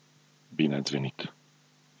Bine ați venit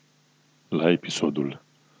la episodul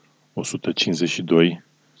 152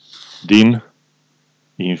 din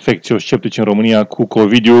infecție sceptici în România cu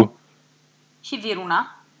COVID-ul și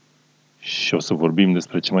Viruna. Și o să vorbim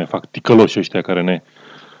despre ce mai fac ticăloși ăștia care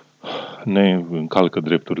ne încalcă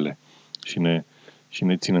drepturile și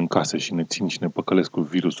ne țin în case și ne țin și ne păcălesc cu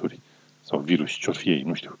virusuri sau virus, ce-or fi ei,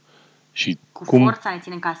 nu știu. Și cu forța ne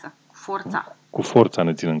țin în casă. Cu forța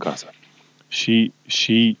ne țin în casă.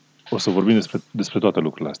 Și o să vorbim despre toate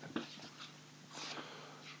lucrurile astea.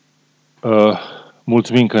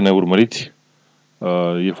 Mulțumim că ne urmăriți.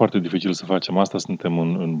 E foarte dificil să facem asta. Suntem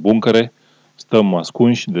în buncăre. Stăm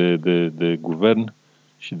ascunși de guvern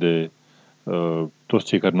și de toți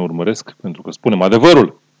cei care ne urmăresc, pentru că spunem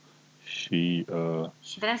adevărul. Și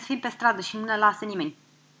vrem să fim pe stradă și nu ne lasă nimeni.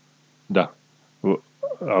 Da.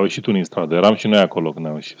 Au ieșit unii în stradă. Eram și noi acolo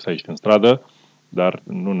când s-a ieșit în stradă, dar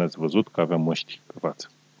nu ne-ați văzut că aveam măști pe față.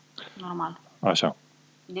 Normal. Așa.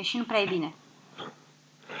 Deși nu prea e bine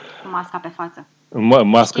cu masca pe față.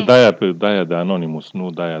 Mască de-aia de Anonymous,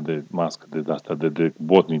 nu de-aia de mască de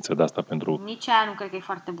botniță de asta pentru... Nici aia nu cred că e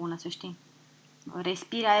foarte bună, să știi.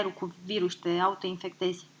 Respiri aerul cu virus, te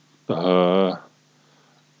autoinfectezi.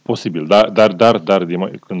 Posibil, dar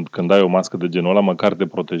când ai o mască de genul ăla, măcar te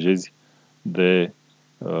protejezi de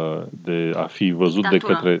a fi văzut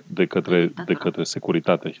de către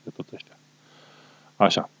securitate și de toți ăștia.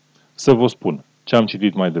 Așa. Să vă spun ce am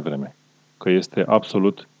citit mai devreme. Că este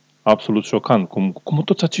absolut șocant cum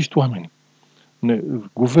toți acești oameni,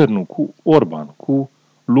 guvernul, cu Orban, cu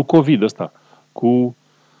Lucovid ăsta, cu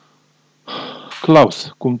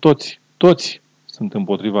Klaus, cum toți sunt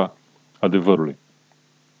împotriva adevărului.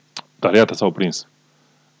 Dar iată s-au prins.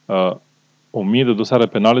 1000 de dosare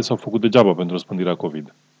penale s-au făcut degeaba pentru răspândirea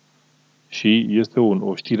COVID. Și este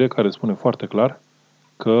o știre care spune foarte clar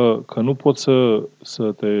că nu poți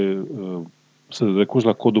să te recurgi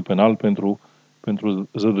la codul penal pentru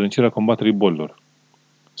zădărnicirea combaterii bolilor.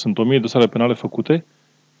 Sunt 1000 de dosare penale făcute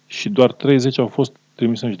și doar 30 au fost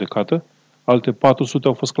trimise în judecată, alte 400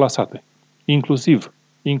 au fost clasate.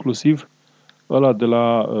 Inclusiv ăla de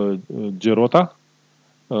la Gerota,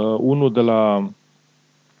 unul de la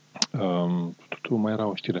mai era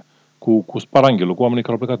o știre cu Sparanghelul, cu oamenii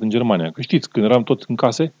care au plecat în Germania. Că știți, când eram toți în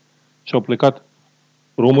case și au plecat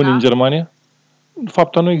români în Germania,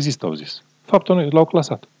 fapta nu există, au zis. Fapta nu, l-au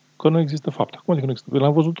clasat. Că nu există fapta. Cum adică nu există?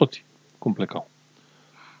 L-am văzut toți cum plecau.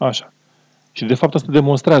 Așa. Și de fapt asta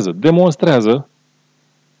demonstrează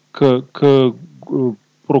că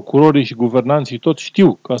procurorii și guvernanții toți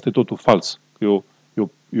știu că asta e totul fals. Că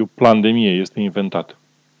e o pandemie, este inventat.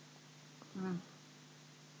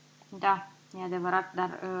 Da, e adevărat, dar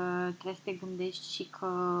trebuie să te gândești și că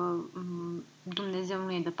Dumnezeu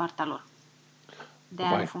nu e de partea lor.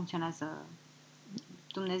 De-aia nu funcționează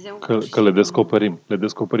Dumnezeu. Că le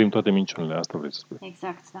descoperim toate minciunile, asta vrei să spui.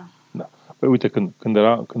 Exact, da. Păi uite,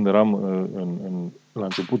 când eram la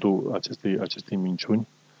începutul acestei minciuni,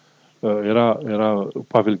 era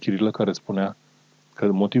Pavel Chirilă care spunea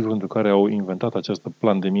că motivul pentru care au inventat această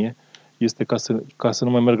pandemie este ca să nu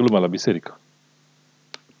mai meargă lumea la biserică.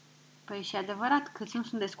 Păi și adevărat că nu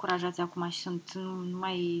sunt descurajați acum și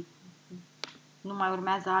nu mai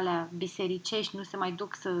urmează alea bisericești, nu se mai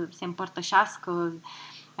duc să se împărtășească.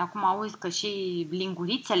 Acum auzi că și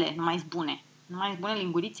lingurițele nu mai sunt bune. Nu mai sunt bune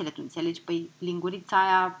lingurițele, tu înțelegi? Păi lingurița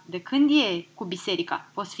aia de când e cu biserica? A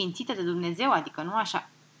fost sfințită de Dumnezeu, adică nu așa.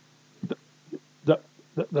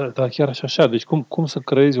 Da, chiar așa. Deci cum să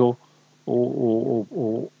creezi o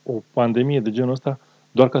pandemie de genul ăsta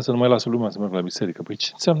doar ca să nu mai lasă lumea să meargă la biserică? Păi ce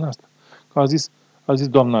înseamnă asta? Că a zis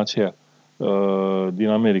doamna aceea din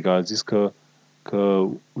America, a zis că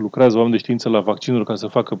lucrează oameni de știință la vaccinuri ca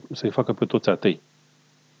să-i facă pe toți atei.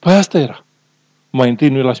 Păi asta era. Mai întâi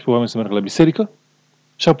nu îi lași pe oameni să meargă la biserică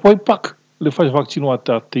și apoi, pac, le faci vaccinul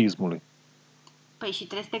ateismului. Păi și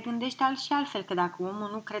trebuie să te gândești și altfel, că dacă omul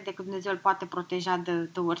nu crede că Dumnezeu îl poate proteja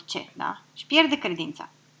de orice, da? Și pierde credința.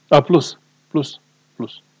 Plus.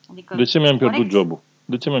 Adică, de ce mi-am pierdut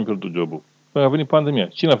jobul? Păi a venit pandemia.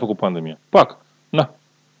 Cine a făcut pandemia? Pac! Na.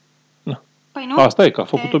 Păi nu? Asta e, că a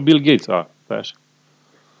făcut-o Bill Gates. Stai așa.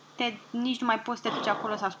 Nici nu mai poți să te duci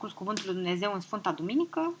acolo să asculți cuvântul lui Dumnezeu în Sfânta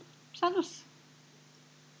Duminică. S-a dus.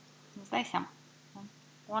 Îți dai seama.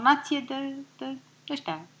 O nație de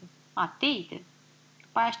ăștia, atei,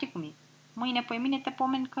 după aia știi cum e. Mâine, mine te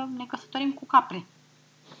pomeni că ne căsătorim cu capre.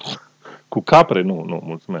 Cu capre? Nu,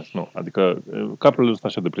 mulțumesc. Nu. Adică caprele nu sunt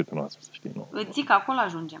așa de prietenoase, să știi. Nu. Îți zic că acolo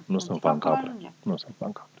ajungem. Nu sunt fan capre.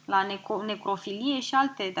 La necrofilie și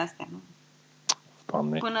alte de-astea, nu?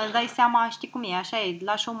 Doamne. Până îți dai seama, știi cum e, așa e,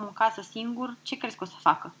 lași omul în casă singur, ce crezi că o să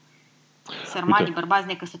facă? Sărmani, Uite, bărbați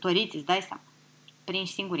necăsătoriți, îți dai seama.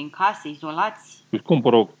 Prinși singuri în casă, izolați. își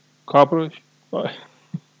cumpăr o capră și...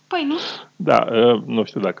 Păi nu? Da, nu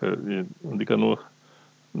știu dacă... Adică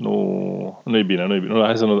nu e bine, nu e bine.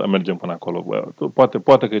 Hai să nu mergem până acolo. Bă.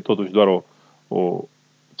 Poate că e totuși doar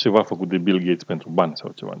ceva făcut de Bill Gates pentru bani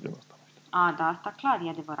sau ceva în genul ăsta. A, da, asta clar e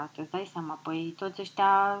adevărat, îți dai seama. Păi toți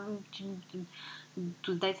ăștia,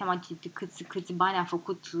 tu îți dai seama câți bani a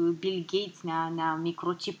făcut Bill Gates, ne-a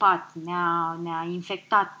microcipat, ne-a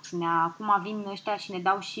infectat, acum vin ăștia și ne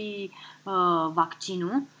dau și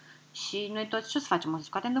vaccinul. Și noi toți ce o să facem? O să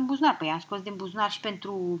scoatem din buzunar. Păi am scos din buzunar și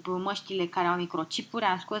pentru măștile care au microcipuri,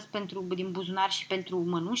 am scos din buzunar și pentru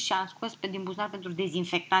mănuși și am scos din buzunar pentru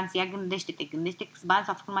dezinfectanți. Ia gândește câți bani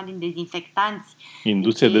s-au făcut numai din dezinfectanți.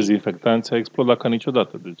 Industria dezinfectanți a explodat ca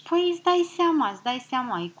niciodată. Deci. Păi îți dai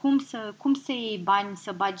seama. Cum să iei bani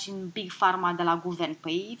să bagi în Big Pharma de la guvern?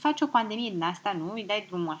 Păi faci o pandemie din asta, nu? Îi dai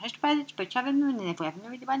drumul așa și după aia zici, păi ce avem noi nevoie? Avem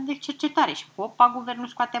nevoie de bani de cercetare și hopa, guvernul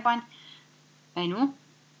scoate bani. Păi nu?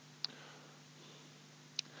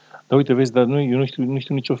 Dar uite, vezi, dar eu nu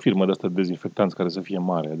știu nicio firmă de asta de dezinfectanți care să fie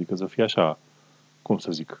mare, adică să fie așa, cum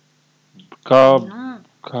să zic, ca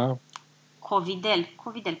Covidel.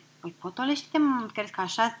 Păi potolește-te, crezi că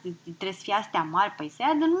așa trebuie să fie astea mari? Păi să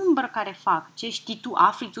ia de umbră care fac. Ce știi tu,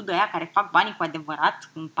 afli tu de aia care fac banii cu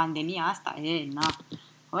adevărat în pandemia asta?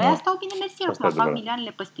 Ăia stau bine mersi, acum fac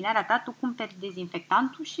milioanele pe spinarea ta, tu cumperi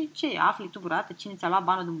dezinfectantul și ce? Afli tu vreodată cine ți-a luat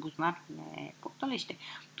banul din buzunar? Potolește.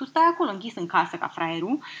 Tu stai acolo închis în casă ca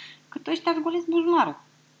fraierul, cât ăștia îți golesc buzunarul.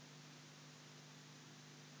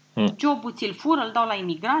 Jobul ți-l fură, îl dau la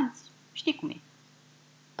imigranți. Știi cum e.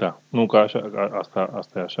 Da, nu că așa,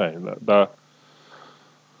 asta e așa, dar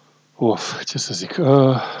ce să zic.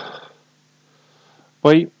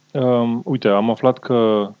 Păi, uite, am aflat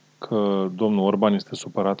că domnul Orban este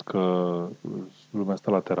supărat că lumea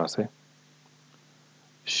stă la terase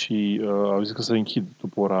și au zis că să închid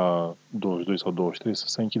după ora 22 sau 23 să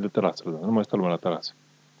se închide terasele, nu mai stă lumea la terase.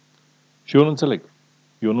 Și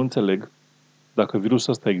eu nu înțeleg dacă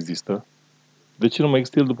virusul ăsta există, de ce nu mai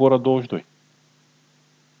există el după ora 22?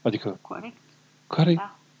 Adică, corect.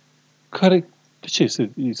 Care, de ce?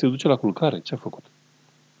 Se duce la culcare? Ce a făcut?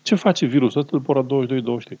 Ce face virusul ăsta după ora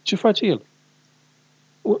 22-23? Ce face el?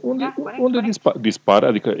 Unde dispare?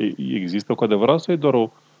 Adică există cu adevărat sau e doar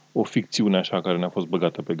o ficțiune așa care ne-a fost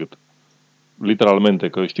băgată pe gât? Literalmente,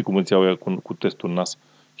 că știi cum îți iau ea cu testul în nas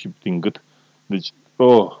și din gât. Deci,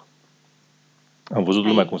 am văzut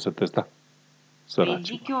lumea cum se testa. Săraci.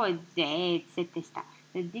 Zic eu, se testa.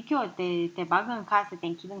 Zic eu, te bagă în casă, te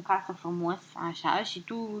închid în casă frumos, așa, și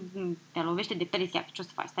tu te lovește depresia, că ce o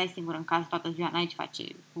să faci? Stai singur în casă toată ziua, n-ai ce face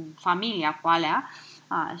cu familia, cu alea,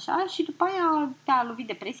 așa, și după aia te-a lovit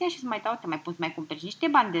depresia și te mai poți mai cumperi niște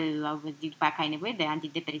bani după aia că ai nevoie de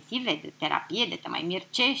antidepresive, de terapie, de te mai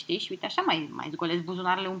mircești, și uite așa mai zgolezi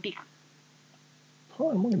buzunarele un pic. Hai,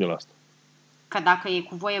 mă gândesc la asta. Că dacă e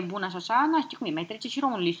cu voie bună și așa, nu știi cum e, mai trece și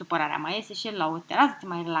românului supărarea, mai iese și el la o terasă, se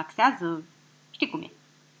mai relaxează, știi cum e.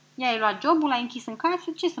 I-ai luat jobul, l-ai închis în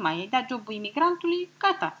casă, ce să mai ai dat jobul imigrantului,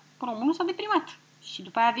 gata, românul s-a deprimat. Și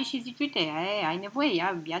după aia vii și zici, uite, ai nevoie,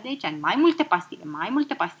 ia de aici, mai multe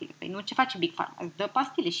pastile. Păi nu, ce face Big Pharma? Îți dă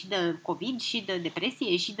pastile și de COVID, și de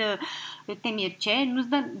depresie, și de temirce, nu-ți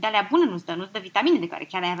dă, de alea bune nu-ți dă vitamine de care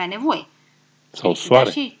chiar ai avea nevoie. Sau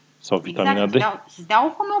soare. Sau vitamina D. Să-ți dea o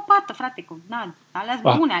homeopată, frate, că alea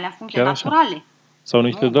bune, alea funcții naturale. Așa. Sau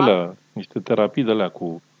niște terapii de alea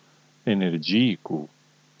cu energii, cu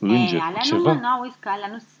îngeri, cu ceva. Alea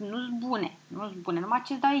nu-s bune. Nu-s bune, numai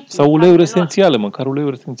ce-ți dau ei. Sau uleiuri esențiale, măcar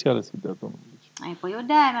uleiuri esențiale să dea, domnule. Păi eu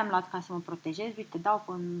de-aia mi-am luat ca să mă protejez. Uite, dau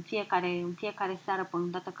în fiecare seară până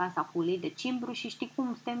dată casa cu ulei de cimbru și știi cum,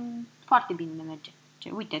 suntem foarte bine, ne merge.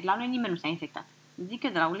 Uite, la noi nimeni nu s-a infectat. Zic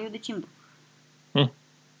eu de la uleiul de cimbru.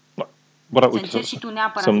 Să încerci și tu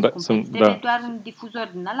neapărat să cumperi. Trebuie doar un difuzor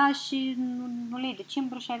din ăla și un ulei de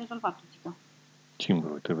cimbru și ai rezolvat tot.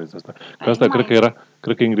 Cimbru, uite, vezi asta. Că asta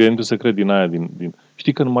cred că ingredientul secret din aia, din...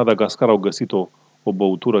 Știi că în Madagascar au găsit o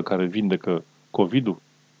băutură care vindecă COVID-ul?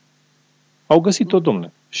 Au găsit-o,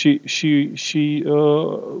 domne. Și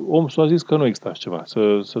omul s-a zis că nu există așa ceva.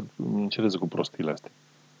 Să încereze cu prostiile astea.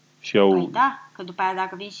 Și Păi da, că după aia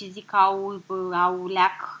dacă vin și zic că au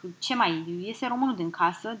leac, ce mai iese românul din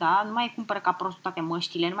casă, da? Nu mai cumpără ca prostul toate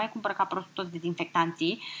măștile, nu mai cumpără ca prostul toți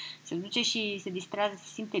dezinfectanții, se duce și se distrează, se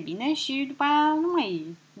simte bine și după aia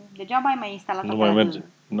degeaba ai mai instalat.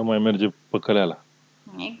 Nu mai merge pe căleala.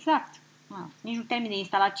 Exact. Nici nu termin de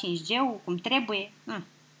instalat 5G-ul cum trebuie.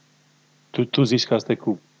 Tu zici că asta e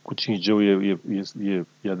cu 5G-ul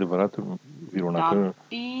e adevărat, Viruna? Da,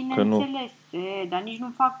 bineînțeles, dar nici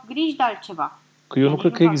nu fac griji de altceva. Că eu nu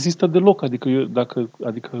cred că există deloc.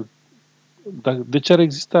 Adică de ce ar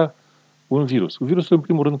exista un virus? Virusul, în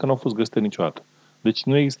primul rând, că nu au fost găsite niciodată. Deci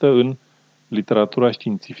nu există în literatura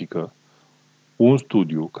științifică un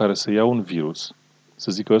studiu care să ia un virus,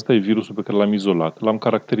 să zică ăsta e virusul pe care l-am izolat, l-am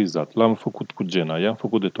caracterizat, l-am făcut cu gena, i-am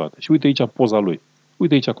făcut de toate. Și uite aici poza lui.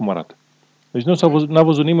 Uite aici cum arată. Deci n-a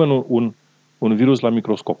văzut nimeni un virus la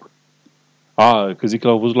microscop. Că zic că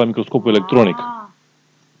l-au văzut la microscopul electronic.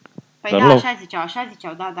 Păi da, așa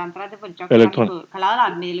ziceau, da, dar într-adevăr ziceau că la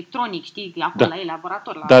ăla electronic, știi, acolo la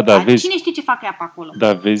laborator. Vezi. Cine știe ce fac ea pe acolo?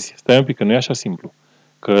 Da, vezi, stai un pic, că nu e așa simplu.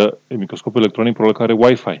 Că microscopul electronic probabil că are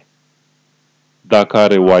Wi-Fi. Dacă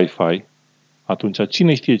are Wi-Fi, atunci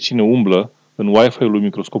cine știe cine umblă în Wi-Fi-ul lui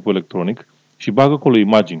microscopul electronic și bagă acolo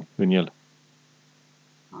imagini în el.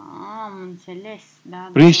 Am înțeles, da.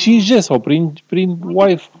 Prin 5G sau prin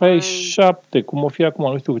Wi-Fi 7, cum o fi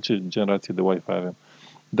acum, nu știu ce generație de Wi-Fi avem.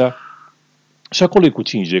 Da. Și acolo e cu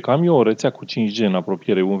 5G, că am eu o rețea cu 5G în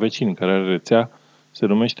apropiere, un vecin care are rețea, se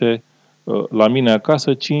numește la mine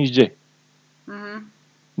acasă 5G.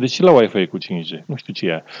 Deci și la Wi-Fi e cu 5G. Nu știu ce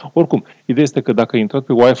e aia. Oricum, ideea este că dacă ai intrat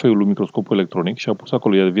pe Wi-Fi-ul lui microscopul electronic și a pus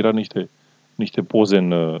acolo, i-a virat niște poze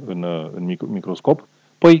în microscop,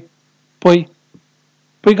 păi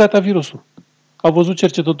gata virusul. A văzut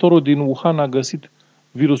cercetătorul din Wuhan, a găsit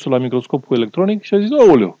virusul la microscopul electronic și a zis,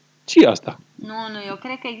 aoleu, ce e asta? Nu, eu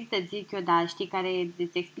cred că există, zic eu, dar știi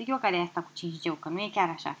îți explic eu care e asta cu 5G, că nu e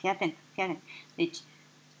chiar așa, fii atent. Deci,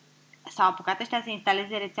 s-au apucat ăștia să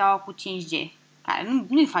instaleze rețeaua cu 5G, care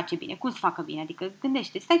nu-i face bine, cum să facă bine, adică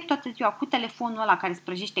gândește, stai tu toată ziua cu telefonul ăla care îți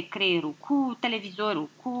prăjește creierul, cu televizorul,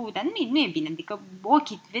 dar nu e bine, adică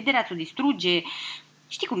ochii, vederea ți-o distruge,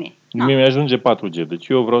 știi cum e. Mie mi-ajunge 4G, deci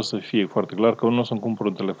eu vreau să fie foarte clar că nu o să-mi cumpăr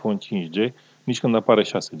un telefon 5G, nici când apare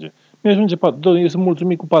 6G. Mi-ajunge 4G, eu sunt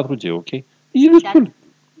mulțumit cu 4G, ok? E destul.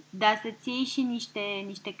 Dar să-ți iei și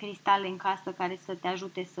niște cristale în casă care să te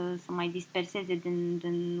ajute să mai disperseze din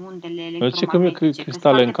undele electromagnetice. Ce că mi-au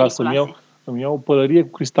cristale în casă, îmi iau o pălărie cu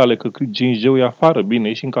cristale, că 5G-ul e afară, bine,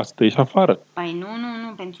 ieși în casă, te ieși afară. Păi nu,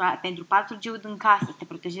 pentru 4G-ul din casă să te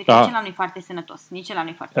protejezi, că nici ăla nu e foarte sănătos, E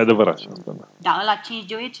adevărat și asta, da. Da, ăla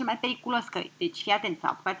 5G-ul e cel mai periculos, deci fii atent, s-a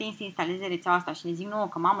apucat ei să instaleze rețeaua asta și le zic nouă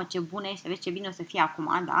că mamă ce bună e, să vezi ce bine o să fie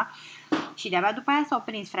acum, da? Și de-abia după aia s-au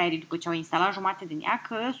prins fraierii, după ce au instalat jumate din ea,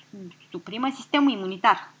 că suprimă sistemul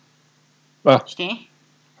imunitar. Știi?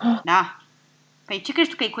 Da. Păi ce crezi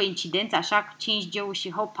tu că e coincidență așa cu 5G-ul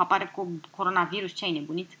și hop, apare cu coronavirus? Ce ai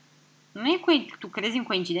nebunit? Nu e tu crezi în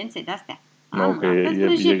coincidențe de-astea? Nu, că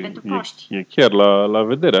e chiar la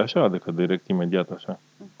vedere, așa, adică direct, imediat, așa.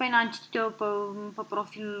 Păi n-am citit eu pe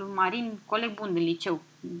profilul Marin, coleg bun de liceu,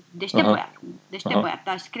 deștept băiat,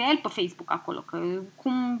 dar scria el pe Facebook acolo, că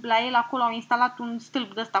cum la el acolo au instalat un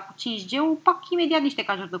stâlp de ăsta cu 5G-ul, pac, imediat niște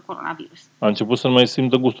cazuri de coronavirus. A început să nu mai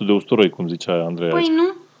simtă gustul de usturoi, cum zicea Andreea.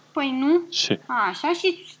 Păi nu. Ce? Așa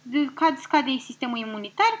și scade sistemul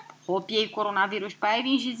imunitar, hop, iei coronavirus și pe aia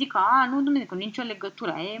vin și zic, nu, Dumnezeu, că nu e nicio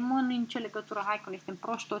legătură. Nu e nicio legătură, hai că ne suntem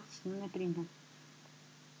proști toți, nu ne prindem.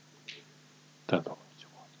 Da, Doamne, ce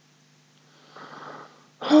bun.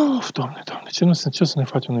 Doamne, ce o să ne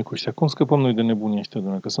facem noi cu ăștia? Cum scăpăm noi de nebunii ăștia,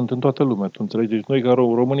 Doamne? Că sunt în toată lumea, tu înțelegi? Deci noi ca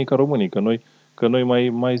românii, că noi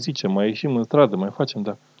mai zicem, mai ieșim în stradă, mai facem,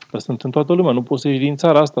 dar sunt în toată lumea. Nu poți să ieși din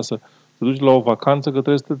țara asta să te duci la o vacanță că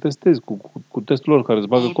trebuie să te testezi cu testul lor care îți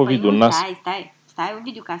bagă COVID-ul în nas. Stai,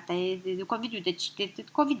 Ovidiu, că asta e COVID-ul, deci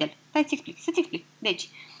COVID-el. Să-ți explic. Deci,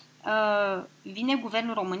 vine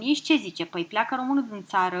guvernul României și ce zice? Păi pleacă românul din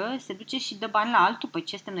țară, se duce și dă bani la altul, păi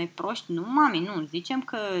ce suntem noi proști? Nu, mame, nu, zicem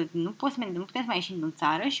că nu putem să mai ieșim din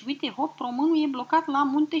țară și uite, hop, românul e blocat la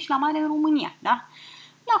munte și la mare în România, da?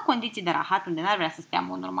 La condiții de rahat, unde n-ar vrea să stea în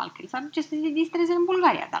mod normal, că el s-ar duce să se distreze în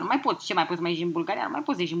Bulgaria, dar nu mai poți, ce mai poți să mai ieși în Bulgaria? Nu mai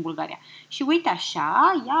poți să ieși în Bulgaria. Și uite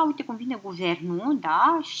așa, uite cum vine guvernul,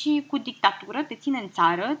 da, și cu dictatură te ține în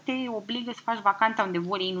țară, te obligă să faci vacanța unde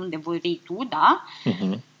vor ei, nu unde vrei tu, da?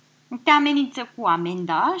 Te amenință cu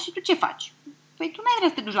amenda și tu ce faci? Păi tu n-ai vrea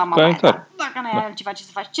să te duci la mama aia, dacă n-ai altceva ce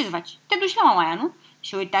să faci, ce să faci? Te duci la mama aia, nu?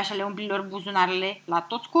 Și uite așa le umpli lor buzunarele la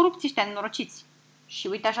toți corupții ăștia nenorociți. Și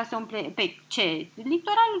uite așa se umple, pe ce?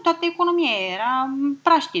 Litoralul, toată economia era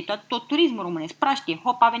praștie, tot turismul românesc, praștie.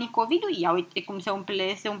 Hop, a venit COVID-ul, ia uite cum se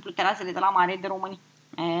umplu terasele de la mare de români.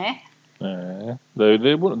 Dar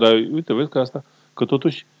e bună, dar uite, vezi că asta, că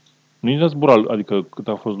totuși nici n-a zburat, adică cât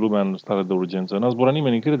a fost lumea în stare de urgență, n-a zburat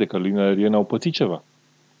nimeni, crede că liniile aeriene au pățit ceva.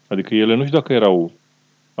 Adică ele nu știu dacă erau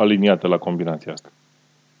aliniate la combinația asta.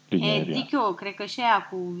 Zic eu, cred că și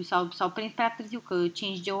aia s-au prins prea târziu că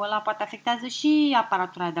 5G-ul ăla poate afectează și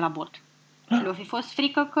aparatura de la bord. Și le-o fi fost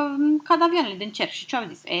frică că cad avioanele din cer. Și ce au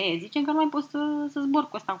zis? Zicem că nu mai pot să zbor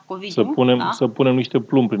cu ăsta cu COVID-ul. Să punem niște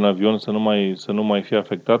plumbi prin avion, să nu mai fie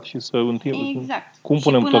afectat și să Exact. Cum și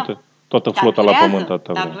punem toată flota la pământ?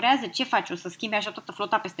 Dar durează. Ce faci? O să schimbi așa toată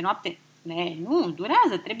flota peste noapte? Nu,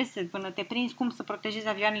 durează. Trebuie până te prinzi cum să protejezi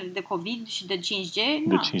avioanele de COVID și de 5G.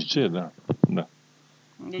 De 5G, da.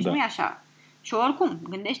 Deci nu e așa. Și oricum,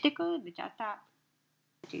 gândește că, deci asta...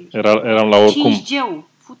 Eram la oricum. 5G-ul.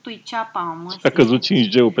 Futui ceapa, mă. A căzut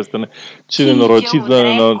 5G-ul peste noi. Ce nenorocit.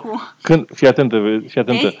 Fii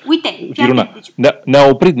atentă. Uite, Viruna. Ne-a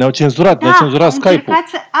oprit, ne-au cenzurat, ne-a cenzurat Skype-ul.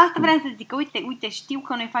 Asta vreau să zic, că uite, știu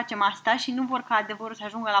că noi facem asta și nu vor ca adevărul să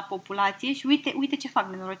ajungă la populație și uite ce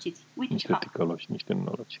fac nenorociți. Niște ticăloși, niște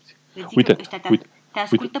nenorociți. Uite, te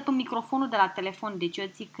ascultă pe microfonul de la telefon, deci eu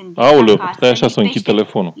zic când aoleu, stai așa să închid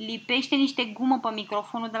telefonul. Lipește niște gumă pe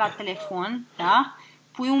microfonul de la telefon, da?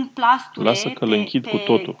 Pui un plasture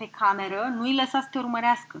pe cameră, nu-i lăsa să te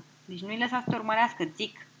urmărească. Deci nu-i lăsa să te urmărească,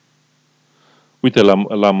 zic. Uite,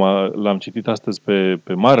 l-am citit astăzi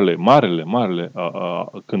pe marele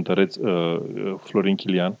cântăreț Florin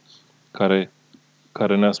Chilian, care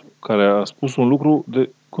a spus un lucru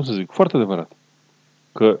foarte adevărat.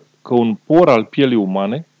 Că un por al pielii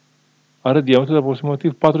umane are diametru de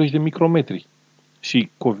aproximativ 40 de micrometri. Și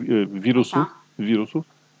virusul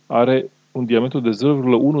are un diametru de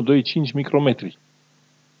 0,125 micrometri.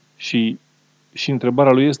 Și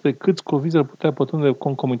întrebarea lui este câți covizi ar putea pătrunde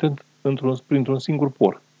concomitent printr-un singur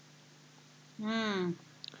por.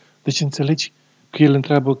 Deci înțelegi că el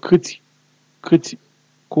întreabă câți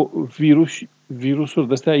virusuri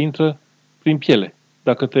de-astea intră prin piele.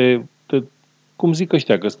 Dacă cum zic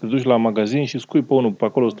ăștia, că te duci la magazin și scui pe unul pe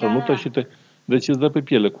acolo strănută și deci îți dă pe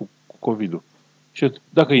piele cu COVID-ul. Și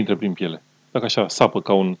dacă intră prin piele, dacă așa sapă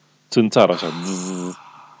ca un țânțar așa.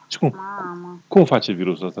 Și cum face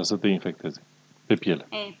virusul ăsta să te infecteze pe piele?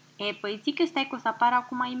 Păi zic că stai că o să apară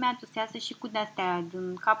acum imediat, o să iasă și cu de-astea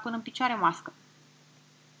din cap până în picioare mască.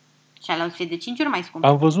 Și alea o să fie de 5 ori mai scumpe.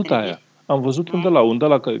 Am văzut aia. Am văzut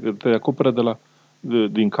undeva că te acoperă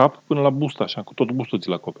din cap până la bust, așa, cu tot bustul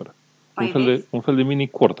ți-l acoperă. Un fel de mini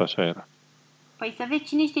cort, așa era. Păi să vezi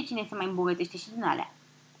cine se mai îmbogățește și din alea.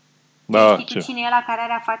 Da, știi tu cine e ăla care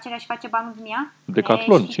are afacerea și face banul din ea?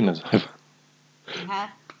 Decathlon, cine să aibă?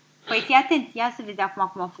 Păi fii atent, ia să vezi acum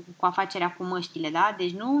cum au făcut cu afacerea cu măștile, da?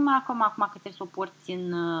 Deci nu acum că trebuie să o porți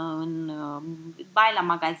bai la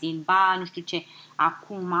magazin, nu știu ce.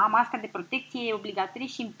 Acum masca de protecție e obligatorie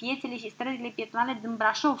și în piețele și străzile pietonale din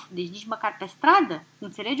Brașov. Deci nici măcar pe stradă.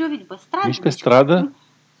 Înțelegi, Ovidiu? Pe stradă. Nici pe stradă?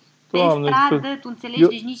 Pe stradă, tu înțelegi?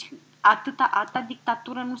 Deci nici atâta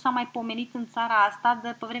dictatură nu s-a mai pomenit în țara asta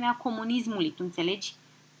de pe vremea comunismului, tu înțelegi?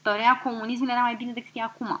 Pe vremea comunismului era mai bine decât e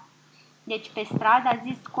acum. Deci pe stradă a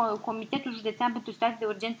zis Comitetul Județean pentru Situații de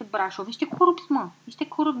Urgență Brașov. Niște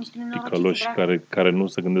corupți, niște nenorociți. Care nu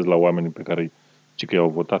se gândesc la oamenii pe care că i-au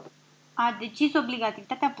votat. A decis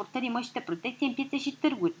obligativitatea purtării măști de protecție în piețe și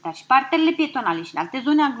târguri, dar și parterele pietonale și în alte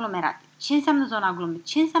zone aglomerate. Ce înseamnă zona aglomerată?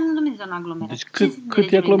 Ce înseamnă zona aglomerată? Deci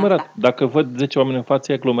cât e aglomerat? Dacă văd 10 oameni în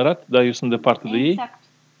față, e aglomerat, dar eu sunt departe de ei?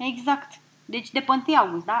 Exact. Deci de pe 1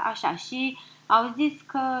 august, da? Așa. Și au zis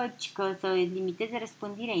că să limiteze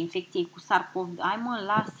răspândirea infecției cu SARS-CoV.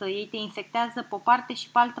 Lasă, ei te infectează pe o parte și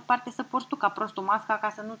pe altă parte să porți tu ca prostul masca ca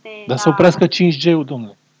să nu te... Dar să oprească 5G-ul,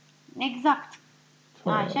 domnule. Exact.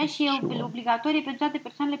 Așa și e obligatorie pentru toate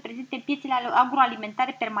persoanele prezente în piețele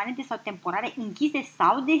agroalimentare permanente sau temporare, închise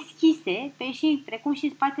sau deschise, precum și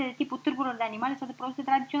în spațiile de tipul târgurilor de animale sau de produse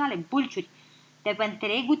tradiționale, bâlciuri, de pe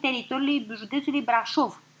întregul teritoriului județului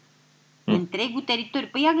Brașov. Întregul teritoriu.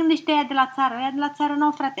 Păi ia gândește aia de la țară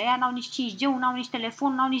n-au, frate, aia n-au nici 5G, n-au nici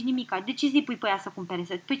telefon, n-au nici nimica. De ce zi pui pe aia să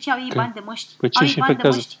cumpere? Pe ce au ei bani de măști? Păi ce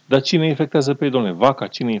infectează? Dar cine infectează pe ei, domnule? Vaca,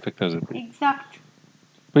 cine infectează pe ei? Exact.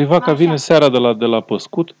 Păi vaca vine seara de la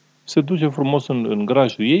păscut, se duce frumos în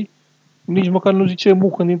grajdul ei, nici măcar nu zice mu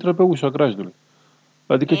când intră pe ușa grajdului.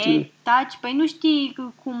 Adică taci, păi nu știi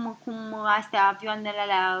cum astea, avioanele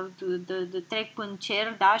alea trec în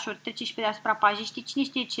cer, da, și ori trece și pe deasupra pajei, știi, cine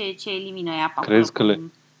știe ce elimină ea pe acolo?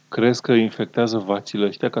 Crezi că infectează vacile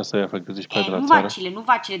ăștia ca să-i afecteze și pe de la țară? Nu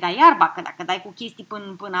vacile, dar iarba, că dacă dai cu chestii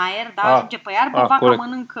până aer, da, ajunge pe iarbă, vaca corect.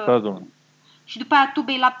 Mănâncă. Da, domnule. Și după aia tu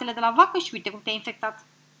bei laptele de la vacă și uite cum te-ai infectat.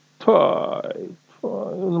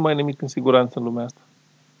 Nu mai e nimic în siguranță în lumea asta.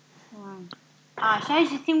 Așa,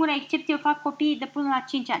 și singura excepție o fac copiii de până la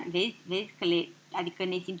 5 ani. Vezi că adică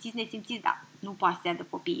nesimțiți, dar nu poate să de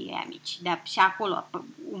copiii ăia mici. Și acolo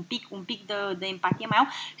un pic de empatie mai au.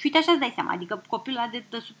 Și uite așa îți dai seama, adică copilul ăla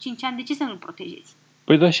de sub 5 ani, de ce să nu-l protejezi?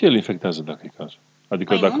 Păi da, și el infectează dacă e cazul.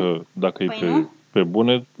 Adică dacă e pe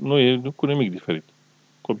bune, nu e cu nimic diferit.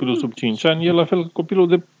 Copilul sub 5 ani e la fel ca copilul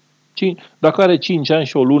de 5. Dacă are 5 ani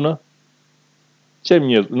și o lună, ce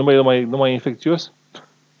miez? Nu mai e infecțios?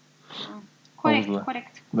 Corect.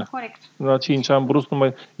 Da. La 5 ani brusc nu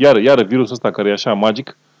mai... Iară virusul ăsta care e așa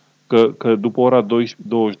magic, că după ora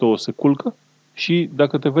 22 se culcă și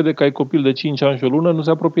dacă te vede că ai copil de 5 ani și o lună, nu se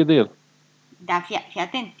apropie de el. Da, fii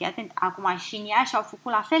atent. Acum și în Iași au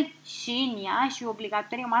făcut la fel. Și în Iași e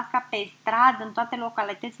obligatorie masca pe stradă în toate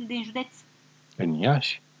localitățile din județ. În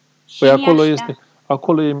Iași? Și Păi în acolo Iași, este... Da.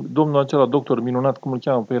 Acolo e domnul acela, doctor minunat, cum îl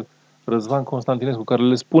cheamă pe el, Răzvan Constantinescu, care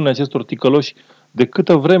le spune acestor ticăloși, de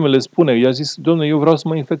câtă vreme le spune, i-a zis, domnule, eu vreau să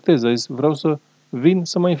mă infectez, a zis, vreau să vin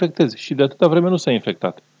să mă infectez. Și de atâta vreme nu s-a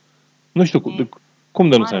infectat. Nu știu, cum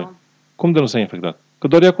de nu s-a infectat? Că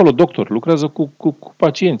doar e acolo doctor, lucrează cu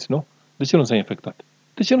pacienți, nu? De ce nu s-a infectat?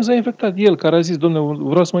 De ce nu s-a infectat el, care a zis, domnule,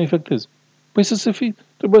 vreau să mă infectez? Păi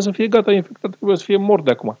trebuie să fie gata infectat, trebuie să fie mort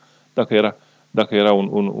de acum, dacă era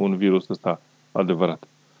un virus ăsta adevărat.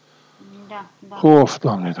 Da. Of,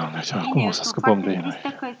 Doamne, cum o să scăpăm de ei?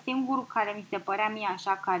 Tristă că singurul care mi se părea mie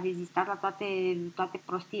așa, că a rezistat la toate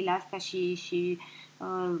prostiile astea și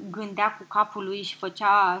gândea cu capul lui și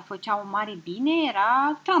făcea un mare bine,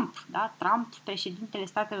 era Trump, da? Trump, președintele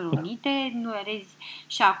Statelor Unite,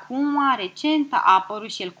 și acum, recent, a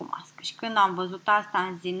apărut și el cu mască. Și când am văzut asta,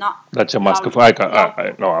 am zis, Dar ce mască?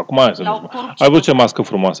 Acum ai văzut ce mască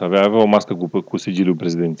frumoasă avea? Avea o mască cu sigiliul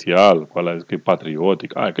prezidențial, cu alea, că e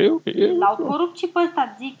patriotic. L-au corupt și pe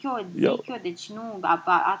ăsta, zic eu, deci nu,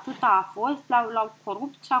 atâta a fost, l-au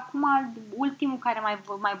corupt și acum ultimul care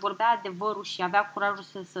mai vorbea adevărul și avea curajul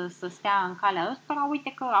să stea în calea ăstora,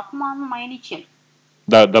 uite că acum nu mai e nici el.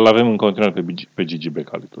 Da, dar l-avem în continuare pe Gigi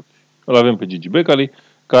Becali totuși. Îl avem pe Gigi Becali,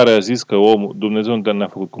 care a zis că Dumnezeu nu ne-a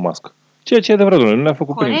făcut cu mască. Ceea ce e adevărat, Dumnezeu, nu ne-a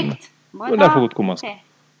făcut corect. Pe nimeni. Nu ne-a făcut cu mască.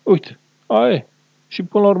 Uite, aia e. Și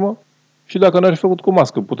până la urmă, și dacă n-ar fi făcut cu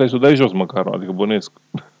mască, puteai să o dai jos măcar, adică bănuiesc.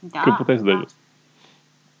 Că puteai să dai jos.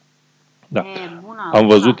 Da. Am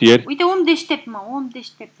văzut ieri. Uite, om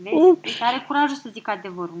deștept, vezi? Are curajul să zic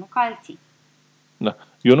adevărul, nu ca alții. Da.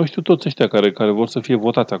 Eu nu știu toți ăștia care vor să fie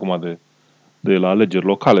votați acum de la alegeri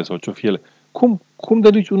locale sau ce-o fie ele. Cum de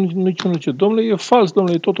niciunul zice, domnule, e fals,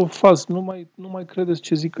 domnule, e totul fals, nu mai credeți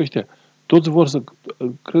ce zic ăștia. Toți vor să...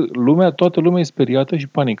 toată lumea e speriată și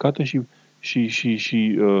panicată și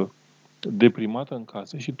deprimată în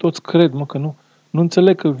casă și toți cred, că nu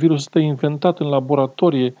înțeleg că virusul ăsta e inventat în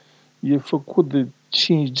laboratorie, e făcut de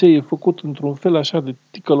 5G, e făcut într-un fel așa de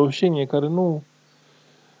ticăloșenie care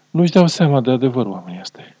nu-și dau seama de adevărul oamenii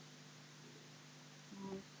ăstea.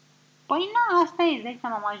 Păi asta e, dai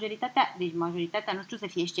seama, majoritatea nu știu să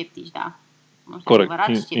fie sceptici, da? Corect,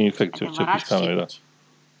 infecție, sceptici ca noi,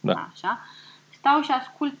 da. Așa. Stau și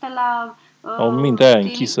ascultă la... Au mintea aia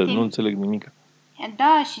închisă, nu înțeleg nimic.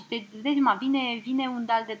 Da, și te dai seama, vine un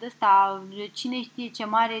dal de ăsta, cine știe ce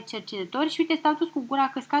mare cercetător și uite, stau toți cu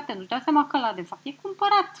gura căscată, nu-și dau seama că ăla de fapt e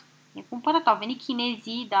cumpărat. Au venit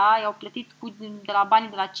chinezii, da, i-au plătit de la banii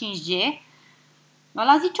de la 5G,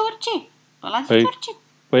 ăla zice orice.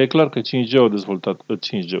 Păi e clar că 5G au dezvoltat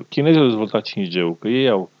 5G. Chinezii au dezvoltat 5G-ul, că ei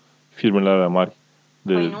au firmele alea mari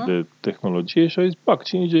de tehnologie și au zis,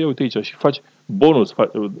 5G, uite aici, și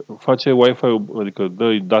face Wi-Fi, adică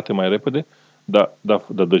dă date mai repede, dar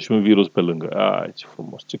dă și un virus pe lângă. Ai, ce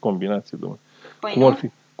frumos, ce combinație, domnule.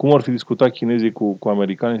 Cum ar fi discutat chinezii cu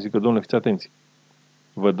americanii, zic că, domnule, fiți atenți,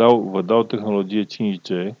 vă dau tehnologie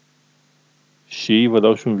 5G și vă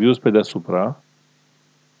dau și un virus pe deasupra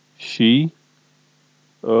și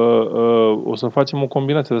o să facem o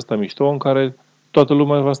combinație de asta mișto în care toată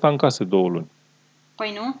lumea va sta în case 2 luni.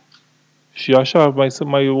 Păi nu? Și așa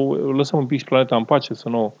mai lăsăm un pic planeta în pace,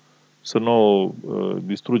 să nu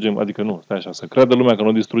distrugem, adică nu, stai așa, să creadă lumea că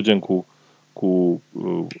nu distrugem cu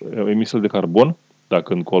emisiile de carbon,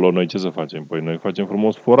 dacă încolo noi ce să facem? Păi noi facem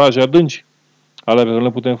frumos foraje adânci, alea pe care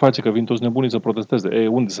le putem face, că vin toți nebunii să protesteze.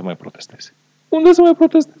 Unde să mai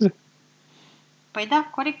protesteze? Păi da,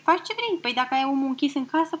 corect, faci ce vrei. Păi dacă ai omul închis în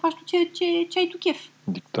casă, faci tu ce ai tu chef.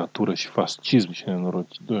 Dictatură și fascism și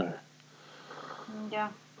nenoroci.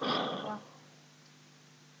 Da.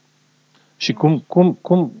 Și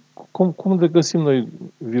cum de găsim noi,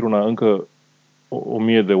 Viruna, încă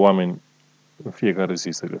 1000 de oameni în fiecare zi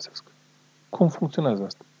să găsesc? Cum funcționează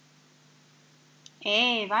asta?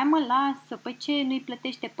 Vai mă, lasă, păi ce nu-i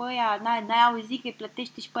plătește pe aia? N-ai auzit că îi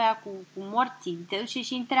plătește și pe aia cu morții? Te duci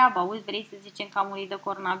și întreabă, auzi, vrei să zicem că a murit de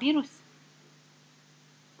coronavirus?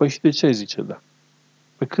 Păi și de ce ai zice da?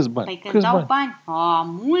 Păi câți bani? Păi că dau bani.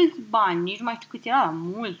 Mulți bani, nici nu mai știu câți era,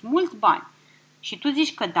 mulți bani. Și tu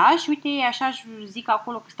zici că da și uite, așa zic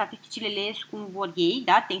acolo că statisticile le ies cum vor ei,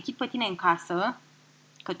 da? Te închid pe tine în casă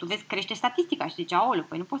Că tu vezi, crește statistica și zici, aoleu,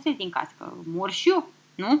 păi nu poți să ies din casă, că mor și eu,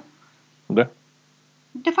 nu? Da.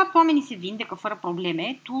 De fapt, oamenii se vindecă fără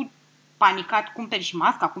probleme, tu panicat cumperi și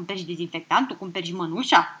masca, cumperi și dezinfectantul, cumperi și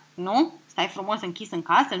mănușa, nu? Stai frumos închis în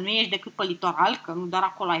casă, nu ieși decât pe litoral, că nu doar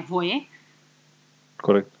acolo ai voie.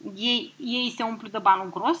 Corect. Ei se umplu de banul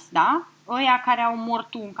gros, da? Ăia care au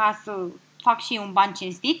mortul în casă fac și ei un ban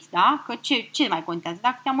cinstit, da? Că ce mai contează?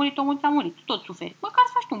 Dacă ți-a murit omul, ți-a murit. Tu tot suferi. Măcar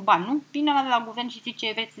să faci tu un ban, nu? Vine ăla de la guvern și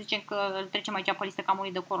zice, vreți să zicem că îl trecem aici pe listă că a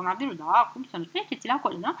murit de coronavirus? Da, cum să nu treceți-le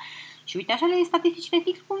acolo, da? Și uite așa le statisticile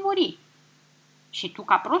fix cum vor ei. Și tu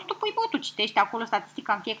ca prostul, păi bă, tu citești acolo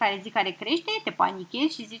statistica în fiecare zi care crește, te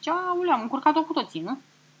panichezi și zici, aoleu, am încurcat-o cu toții, nu?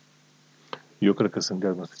 Eu cred că sunt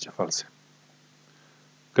diagnostice false.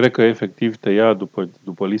 Cred că efectiv te ia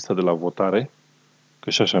după lista de la votare, că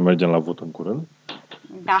și așa mergem la vot în curând.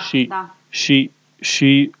 Da, și, da.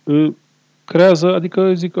 Și creează,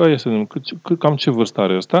 adică zic, cam ce vârstă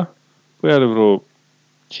are ăsta? Păi are vreo 50-60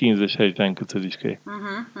 de ani, cât să zici că e.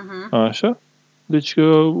 Așa? Deci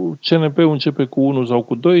CNP-ul începe cu 1 sau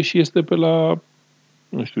cu 2 și este pe la,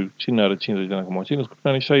 nu știu, cine are 50 de ani acum? Cine sunt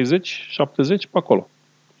anii 60, 70, pe acolo.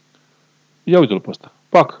 Ia uite-l pe ăsta.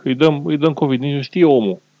 Pac, îi dăm COVID, nici nu știe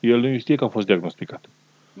omul. El nu știe că a fost diagnosticat.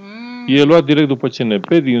 E luat direct după CNP,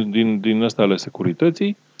 din ăsta ale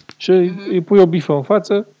securității și îi pui o bifă în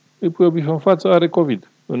față, are COVID.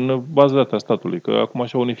 În baza date a statului, că acum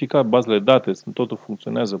și-au unificat bazele date, totul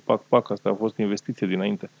funcționează, pac, asta a fost investiție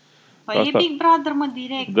dinainte. Păi asta, e Big Brother, mă,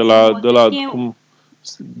 direct. De la cum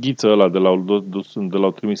Ghiță ăla de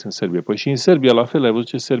l-au trimis în Serbia. Păi și în Serbia, la fel, ai văzut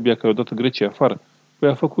ce Serbia, că i-a dat Grecia afară. Păi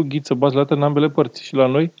a făcut Ghiță bazele date în ambele părți, și la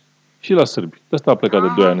noi, și la sârbi. De asta a plecat de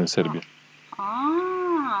 2 ani în Serbia.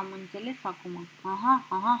 Am înțeles acum.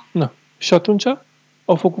 Aha. Da. Și atunci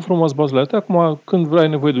au făcut frumos bazele date. Acum, când ai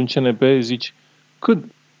nevoie de un CNP, zici,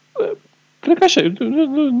 cred că așa,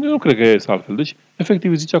 nu cred că e altfel. Deci,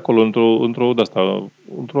 efectiv, zici acolo,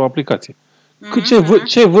 într-o aplicație.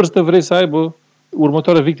 Ce vârstă vrei să aibă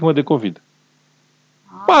următoarea victimă de COVID?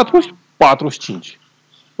 45.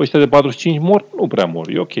 Ăștia de 45 mor? Nu prea mor.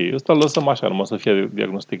 E ok. Ăsta lăsăm așa, numai să fie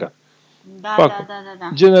diagnosticat. Da.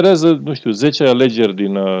 Generează, nu știu, 10 alegeri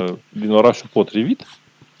din orașul potrivit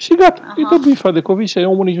și gata. Îi dă bifa de COVID și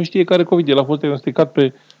omul nici nu știe care COVID. El a fost diagnosticat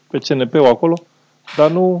pe CNP-ul acolo,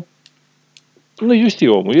 dar nu știe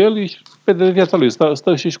omul. El pe de viața lui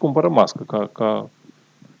stă și își cumpără mască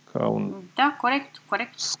ca un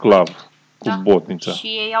corect. sclav cu botnița. Și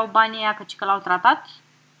ei iau banii aia că l-au tratat?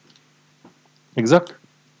 Exact.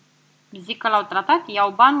 Zic că l-au tratat,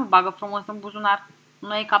 iau banul, bagă frumos în buzunar.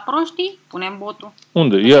 Noi ca proștii punem botul.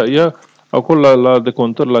 Unde? Ia acolo la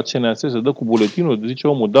decontări la CNAS se dă cu buletinul, zice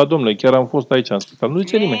omul, da domnule, chiar am fost aici în spital. Nu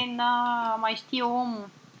zice nimeni. Mai știe omul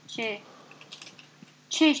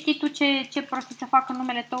ce știi tu ce prostii să facă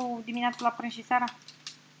numele tău dimineața la prânz și seara?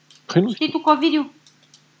 Păi nu știi tu, Covidiu?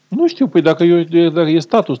 Nu știu, păi dacă e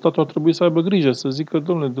statul ar trebui să aibă grijă, să zică,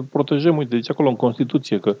 domnule, protejăm, uite, deci acolo în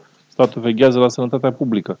Constituție, că statul veghează la sănătatea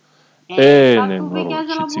publică. Statul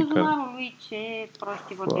veghează la buzunarul lui, ce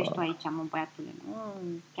prostii vorbești tu aici, mă, băiatule, nu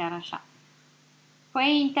chiar așa.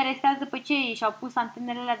 Păi interesează pe ce și-au pus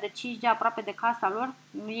antenele alea de 5G aproape de casa lor,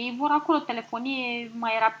 ei vor acolo telefonie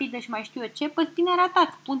mai rapidă și mai știu eu ce, păi tine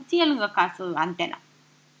ratați, pun ție lângă casă antena.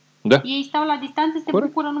 Da. Ei stau la distanță, se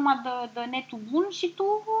bucură numai de netul bun și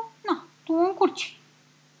tu încurci.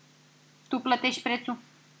 Tu plătești prețul.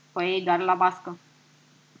 Păi ei doar la bască.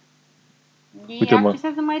 Ei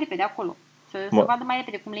accesează mai repede acolo. Să vadă mai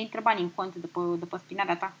repede cum le intră banii în cont după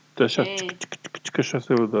spinarea ta. Așa, așa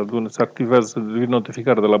se activează, să devine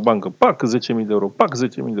notificare de la bancă. Pac, 10.000 de euro, pac, 10.000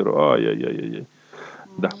 de euro. Ai.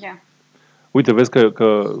 Da. Uite, vezi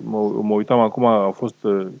că mă uitam acum, a fost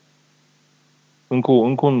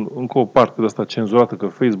încă o parte de asta cenzurată, că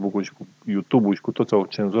Facebook-ul și cu YouTube-ul și cu toți au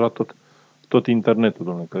cenzurat tot internetul,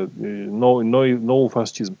 domnule, că nou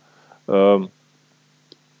fascism.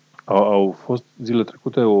 Au fost zile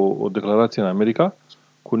trecute o declarație în America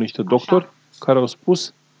cu niște doctori care au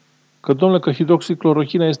spus că, domnule, că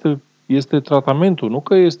hidroxiclorochina este tratamentul, nu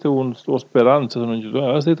că este o speranță.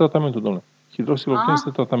 Asta e tratamentul, domnule. Hidroxiclorochina este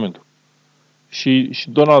tratamentul. Și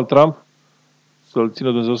Donald Trump, să-l țină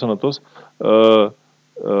Dumnezeu sănătos,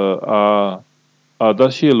 a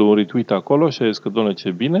dat și el un retweet acolo și a zis că, domnule,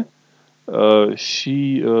 ce bine.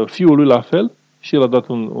 Și fiul lui la fel, și el a dat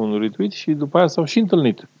un retweet și după aia s-au și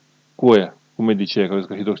întâlnit cu medicii care zic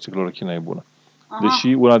că hidroxiclorochina e bună. Deși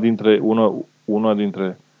una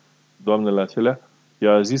dintre doamnele acelea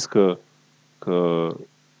i-a zis că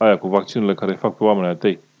aia cu vaccinurile care fac pe oamenii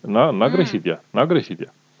tăi, n-a greșit ea.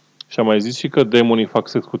 Și a mai zis și că demonii fac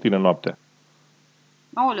sex cu tine noaptea.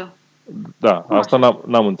 Aoleu. Da, Cum asta așa?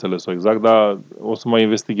 n-am înțeles-o exact, dar o să mai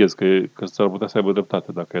investighez, că s-ar putea să aibă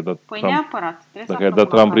dreptate dacă ai dat Păi Trump. neapărat, trebuie să Dacă ai aflăm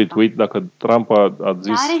dat una Trump ca asta. retweet, dacă Trump a Dar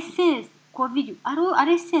zis... are sens, Covidiu,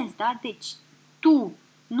 are sens, da? Deci tu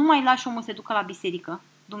nu mai lași omul să se ducă la biserică,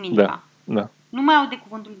 Da, duminica. da, Nu mai aude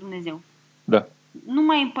cuvântul lui Dumnezeu. da, Nu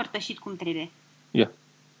mai e împărtășit cum trebuie. ia.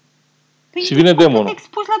 Păi Și ești vine complet demonul.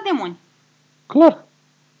 expus la demoni. Clar.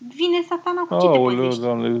 Vine Satana cu ce te Aoleu, păzești?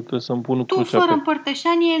 Doamne, trebuie să-mi pun Tu, crucea fără pe...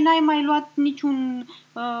 împărtășanie, n-ai mai luat niciun...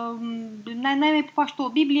 n-ai mai pupat și tu o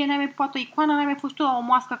Biblie, n-ai mai pupat o icoană, n-ai mai fost tu la o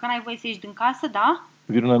moască că n-ai voie să ieși din casă, da?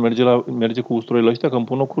 Viruna merge cu usturoile ăștia, că îmi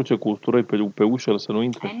pun o cruce cu usturoi pe ușă, să nu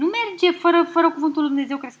intre. Nu merge fără cuvântul lui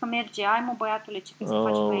Dumnezeu, crezi că merge? Ai mă, băiatule, ce crezi că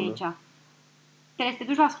faci tu Aoleu. aici? Trebuie să te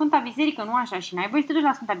duci la Sfânta Biserică, nu așa, și n-ai voie să te duci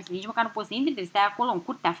la Sfânta Biserică, nici măcar nu poți să intri, trebuie să stai acolo în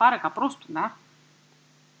curte afară, ca prostul, da?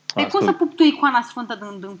 Păi cum să pupi tu icoana sfântă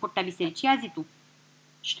din curtea bisericii? Ia zi tu.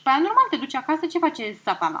 Și după aia normal te duci acasă, ce face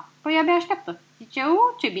Satana? Păi abia așteaptă. Zice,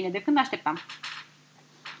 ce bine, de când așteptam?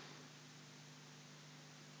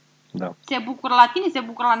 Da. Se bucură la tine, se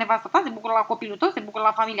bucură la nevasta ta, se bucură la copilul tău, se bucură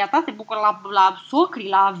la familia ta, se bucură la socri,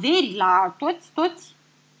 la averi, la toți.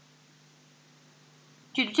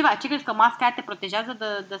 Ce crezi că masca aia te protejează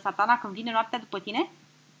de Satana când vine noaptea după tine?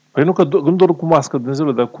 Păi nu, că nu dorm cu mască,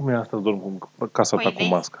 Dumnezeule, dar cum e asta să dorm cu casa ta cu vezi?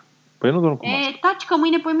 mască? Păi nu dorm cu mască. Taci că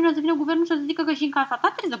mâine, mine o să vină guvernul și o să zică că și în casa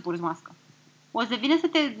ta trebuie să porți mască. O să vină să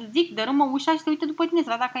te zic, dărâmă ușa și să uite după tine, să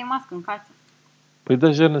vadă dacă ai mască în casă. Păi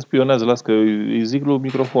deja ne spionează, las că îi zic lui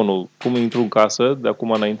microfonul, cum intru în casă, de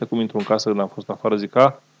acum înainte, cum intru în casă când am fost afară, zic,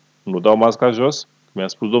 nu dau masca jos. Mi-a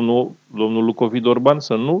spus domnul Lucovid Orban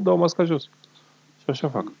să nu dau masca jos. Și așa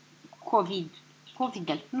fac. Covid.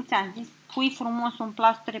 Nu ți-am zis? Pui frumos un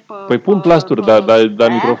plasture pe... Păi pun plasturi, dar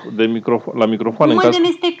la microfon în casă.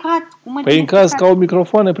 Păi în casă ca o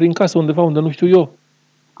microfoane prin casă, undeva unde nu știu eu.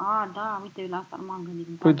 Da, uite, la asta nu m-am gândit.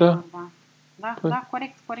 Păi da. Da,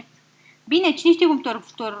 corect. Bine, cine știe cum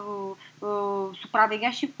supraveghea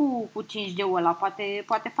și cu 5G-ul ăla.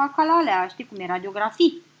 Poate fac ca la alea, știi cum e,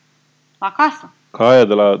 radiografii. La casă. Ca aia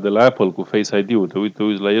de la Apple cu Face ID-ul. Te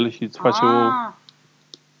uiți la el și îți face o...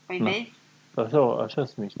 Păi vezi? Așa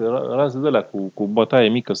sunt niște raze de alea cu bătaie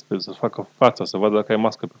mică să facă fața, să vadă dacă ai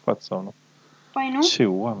mască pe față sau nu. Păi nu? Ce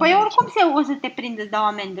oameni. Păi oricum o să te prinde, îți dau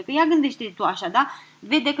amendă. Că ia gândește tu așa, da?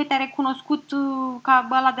 Vede că te-a recunoscut ca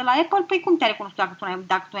ăla de la Apple, păi cum te-a recunoscut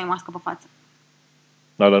dacă tu ai mască pe față?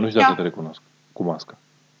 Da, dar nu știu dacă te recunosc cu masca.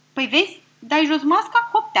 Păi vezi? Dai jos masca,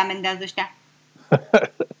 hop, te amendează ăștia.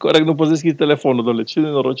 Corect, nu poți deschizi telefonul, doamne, ce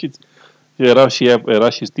nenorociți. Era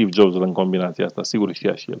și Steve Jobs în combinația asta, sigur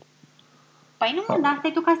știa și el. Păi nu, dar asta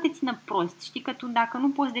e tu ca să te țină prost. Știi că tu dacă nu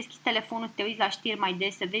poți deschizi telefonul să te uiți la știri mai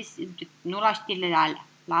des, să vezi, nu la știrile alea,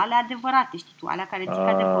 la alea adevărate, știi tu, alea care zic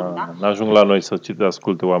adevărul, da? N-ajung la noi să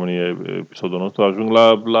asculte oamenii episodul nostru, ajung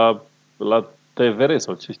la TVR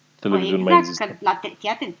sau ce televiziuni mai există. Exact, că fii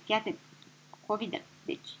atent, COVID.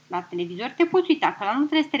 Deci, la televizor te poți uita, că la nu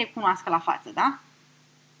trebuie să te recunoască la față, da?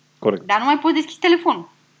 Corect. Dar nu mai poți deschizi telefonul.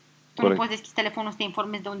 Tu Corect. nu poți deschizi telefonul să te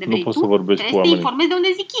informezi de unde nu vrei poți tu, să vorbești trebuie cu să te oamenii. informezi de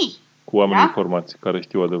unde zic ei. Cu oameni da? informați care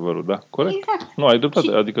știu adevărul, da? Corect. Exact. Nu, ai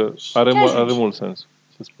dreptate, adică are mult sens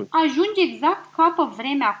ce spui. Ajunge exact ca pe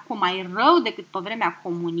vremea, mai rău decât pe vremea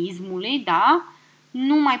comunismului, da?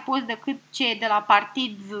 Nu mai poți decât ce de la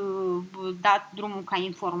partid dat drumul ca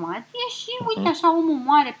informație și uite așa omul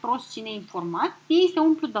moare prost și neinformat, ei se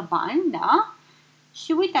umplu de bani, da?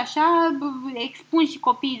 Și uite așa expun și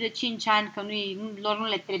copiii de 5 ani că lor nu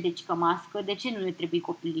le trebuie cică mască. De ce nu le trebuie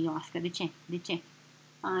copiii mască? De ce?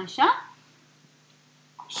 Așa?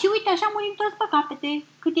 Și uite așa murim toți pe capete,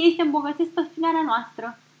 cât ei se îmbogățesc pe spinarea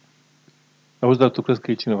noastră. Auzi, dar tu crezi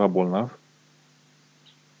că e cineva bolnav?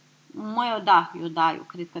 Eu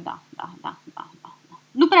cred că da.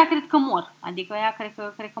 Nu prea cred că mor, adică ea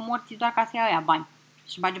cred că morți doar ca să ia aia bani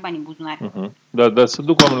și bage bani în buzunare. Dar se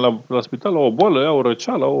duc oamenii la spital la o boală, ia o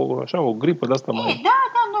răceală, o gripă de asta mai... Da,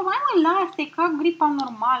 normal, lasă, ca gripa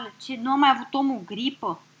normală. Ce, nu a mai avut omul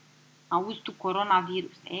gripă? Auzi tu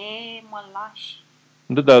coronavirus? Mă lași.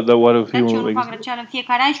 Da, oare fi eu nu fac răceală în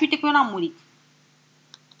fiecare an și uite că eu n-am murit.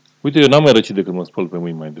 Uite, eu n-am mai răcit decât mă spăl pe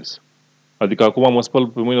mâini mai des. Adică acum mă spăl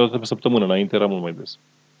pe mâini o dată pe săptămână, înainte era mult mai des.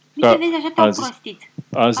 Uite, vezi, așa te-au prostit.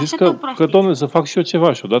 Am zis că domnule, să fac și eu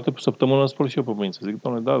ceva și o dată pe săptămână mă spăl și eu pe mâini. Să zic,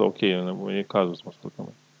 domnule, da, ok, e cazul să mă spăl pe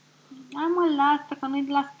mâini. Hai mă, lasă, că nu-i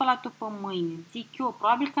de la spălatul pe mâini. Zic eu,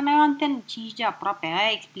 probabil că n-ai o antenă 5G aproape, aia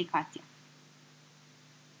e explicația.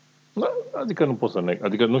 Da, adică nu pot să neg.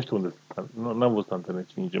 Adică nu știu unde. N-am văzut antene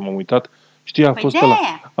 5G. M-am uitat. Știi,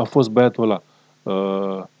 a fost băiatul ăla.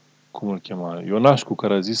 Cum îl chema? Ionașcu,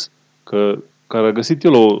 care a zis care a găsit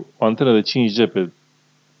el o antenă de 5G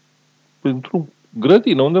pentru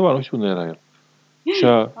grădină undeva, nu știu unde era el. Și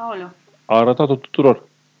a Aoleu. arătat-o tuturor.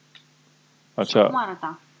 Și cum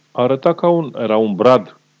arăta? Arăta era un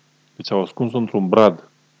brad. Deci au ascuns-o într-un brad.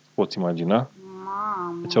 Poți imagina?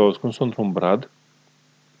 Mamă. Deci au ascuns-o într-un brad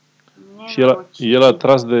și Nenorocire. el a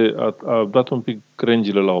tras a dat un pic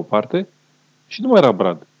crengile la o parte și nu mai era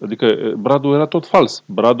brad. Adică bradul era tot fals.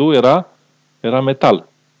 Bradul era metal.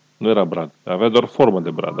 Nu era brad. Avea doar formă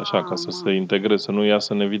de brad, așa, ca să se integreze, să nu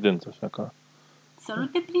iasă în evidență. Așa, ca... Să nu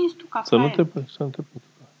te prinzi tu ca să nu te prinzi.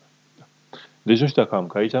 Deci nu știu dacă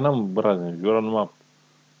că aici n-am braze în jur, numai,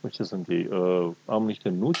 nu știu ce sunt ei, am niște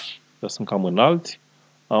nuci, dar sunt cam înalți,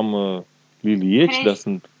 am lilieci, dar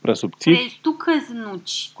sunt prea subțiri. Crezi tu că-ți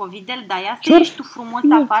nuci, Covidel, dar ia să ieși tu frumos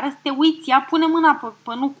afară, să te uiți, ia pune mâna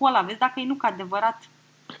pe nucul ăla, vezi dacă e nuc adevărat.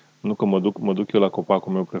 Nu că mă duc eu la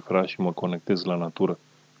copacul meu preferat și mă conectez la natură.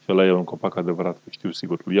 Și ăla e un copac adevărat, că știu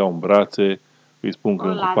sigur. Îl iau în brațe, îi spun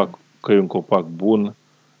că e un copac bun,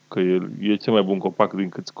 că e cel mai bun copac din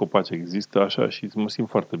câți copaci există, așa, și mă simt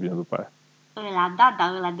foarte bine după aia. Ăla, da,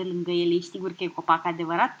 dar ăla de lângă el, ești sigur că e copac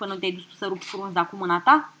adevărat? Până te-ai dus tu să rupi frunza cu mâna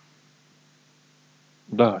ta?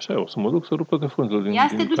 Da, așa e, o să mă duc să rup toate frunzele din Ia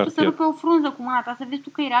să te duci tu cartier. să rupi o frunză cu mâna ta, să vezi tu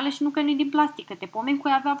că e reală și nu că nu e din plastic, că te pomeni cu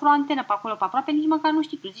ea avea vreo antenă pe acolo, pe aproape, nici măcar nu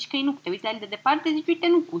știi, tu zici că e nucu, te uiți la el de departe, zici, uite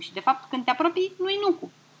nucu, și de fapt când te apropii, nu e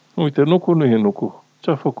nucu. Uite, nucu nu e nucu.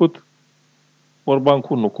 Ce-a făcut Orban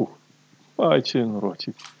cu nucu? Ai, ce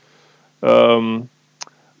norocit.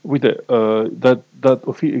 Uite, dar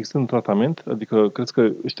o fi există un tratament? Adică, crezi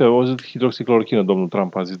că ăștia au zis de hidroxiclorochină, domnul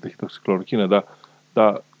Trump a zis de hidroxiclorochină,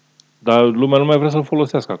 dar lumea nu mai vrea să-l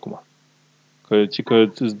folosească acum. Că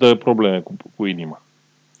îți dă probleme cu inima.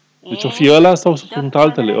 Deci o fi ăla sau sunt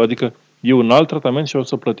altele? Adică e un alt tratament și o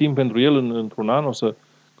să plătim pentru el într-un an,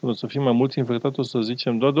 când o să fim mai mulți infectați, o să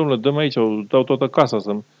zicem, da, domnule, dă-mi aici, dau toată casa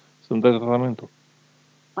să-mi dai tratamentul.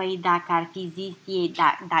 Păi dacă ar fi zis ei,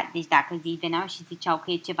 deci dacă ei veneau și ziceau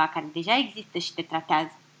că e ceva care deja există și te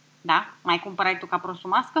tratează, da? Mai cumpărai tu ca prostul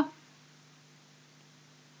mască?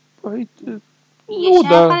 Păi,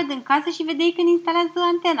 ieșeai afară din casă și vedeai când instalează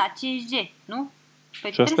antena 5G, nu?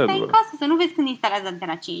 Păi trebuie să stai în casă, să nu vezi când instalează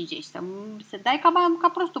antena 5G și să dai ca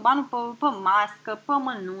prostul banul pe mască, pe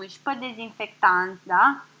mânuși, pe dezinfectant,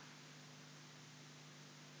 da?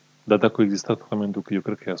 Dar dacă a existat tratamentul, că eu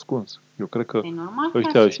cred că e ascuns. Eu cred că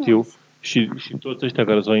ăștia știu și toți ăștia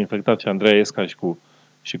care s-au infectat, și Andreea Esca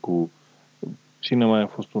și cu cine mai a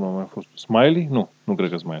fost unul? Smiley? Nu cred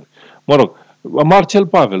că Smiley. Mă rog, Marcel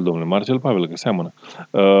Pavel, domnule, Marcel Pavel, că seamănă.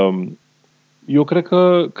 Eu cred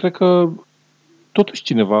că totuși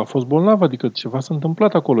cineva a fost bolnav, adică ceva s-a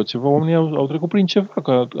întâmplat acolo, oamenii au trecut prin ceva,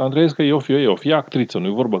 că Andreea Esca e o fie actriță,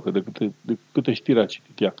 nu-i vorba, că de câte știri a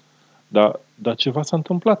citit ea. Dar ceva s-a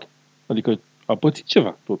întâmplat. Adică a pățit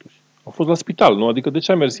ceva, totuși. A fost la spital, nu? Adică de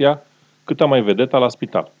ce a mers ea cât a mai vedeta la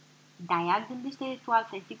spital? Da, ea gândește tu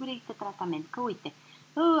altfel. Sigur există tratament. Că uite,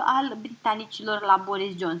 al britanicilor la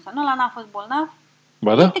Boris Johnson, ăla n-a fost bolnav?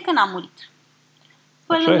 Ba da? Uite că n-a murit.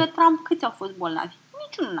 Pe lângă Trump, câți au fost bolnavi?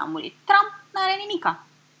 Niciunul n-a murit. Trump n-are nimica.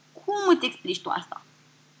 Cum îți explici tu asta?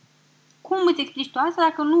 Cum îți explici tu asta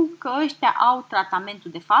dacă nu că ăștia au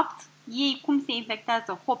tratamentul de fapt? Ei cum se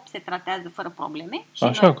infectează, hop, se tratează fără probleme. Și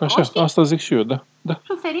așa, asta zic și eu, da.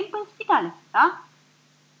 Suferim în spitale, da?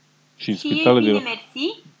 Și spitale ei, bine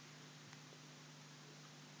mersi.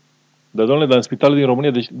 Dar, domnule, dar în spitale din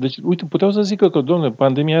România, deci uite, puteau să zică că, domnule,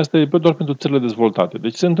 pandemia asta e doar pentru țările dezvoltate.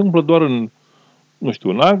 Deci se întâmplă doar în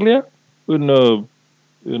Anglia, în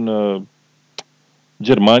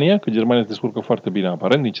Germania, că Germania se descurcă foarte bine,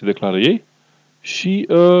 aparent, din ce declară ei, și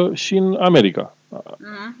în America.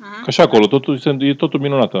 Că și acolo e totul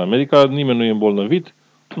minunat în America, nimeni nu e îmbolnăvit,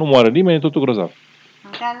 nu moare nimeni, e totul grozav.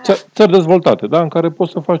 Țări dezvoltate, da, în care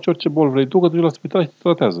poți să faci orice bol vrei tu, că duci la spital și te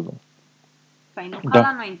tratează, domnule. Păi nu ca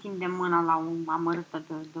la noi întindem mâna la un amărâtă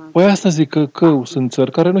de... Păi asta zic, că sunt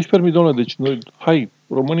țări care nu-și permit, domnule, deci noi,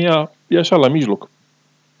 România e așa, la mijloc.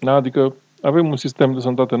 Da? Adică avem un sistem de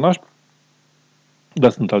sănătate nașpa,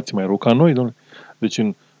 dar sunt alții mai rău ca noi, domnule. Deci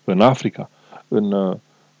în Africa,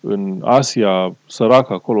 în Asia,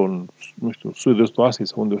 săracă, acolo, în, sud-estul Asiei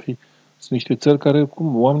sau unde o fi, sunt niște țări care,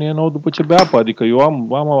 oamenii n-au după ce bea apă. Adică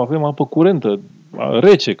avem apă curentă,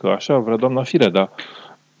 rece, că așa vrea doamna Firea, dar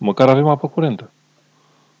măcar avem apă curentă.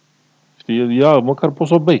 Știi, măcar poți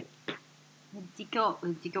să o bei. Zic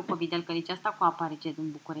eu, Covidel, că nici asta cu apa rece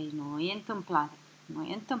din București nu e întâmplare. Nu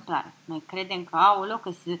e întâmplare. Noi credem că, aoleu,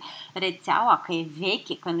 că rețeaua, că e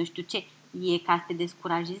veche, că nu știu ce. E ca să te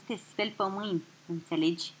descurajezi, să te speli pe mâini.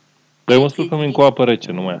 Înțelegi? Dar eu mă spun că mâini cu apă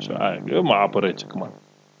rece, numai așa. Eu mă apă rece, cum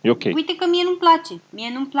e ok. Uite că mie nu-mi place. Mie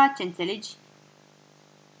nu-mi place, înțelegi?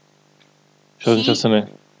 Și atunci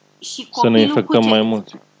Și să ne infectăm mai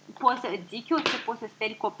mulți. Poți să zic eu ce poți să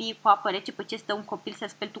speli copiii cu apă rece, pe ce stă un copil să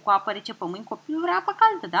speli tu cu apă rece pe mâini, copilul vrea apă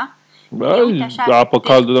caldă, da? Apă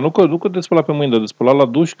caldă, dar nu că de spălat pe mâini, dar de spălat la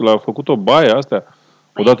duș, că l-a făcut o baie astea.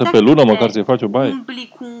 Păi odată pe lună măcar să-i faci o baie.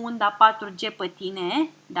 Umbli cu unda 4G pe tine,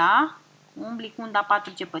 da? Umbli cu unda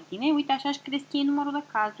 4G pe tine, uite așa își cresc ei numărul de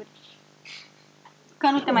cazuri. Că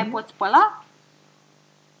nu te mai poți spăla.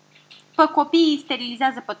 Pe copii îi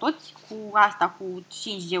sterilizează pe toți cu asta, cu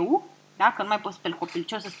 5G-ul. Da? Că nu mai poți speli copil.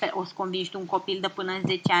 Ce o să convingi tu un copil de până în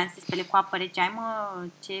 10 ani să spele cu apă rece? Ai, mă,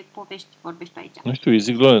 ce povești vorbești tu aici? Nu știu, îi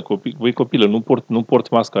zic, doamne, voi copilă, nu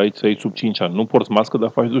porți mască aici sub 5 ani. Nu porți mască, dar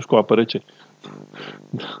faci duș cu apă rece.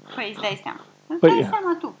 Păi îți dai seama. Îți dai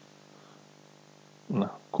seama tu.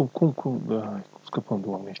 Na, cum scăpăm de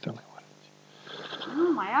oamenii ăștia mai mari?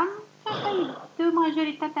 Nu mai am. De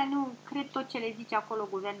majoritatea nu cred tot ce le zice acolo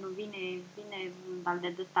guvernul, vine al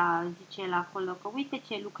de ăsta, zice el acolo că uite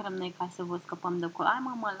ce lucrăm noi ca să vă scăpăm de acolo. Ai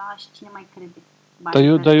mă lași, cine mai crede?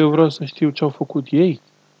 Dar eu vreau să știu ce au făcut ei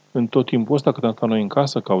în tot timpul ăsta cât am stat noi în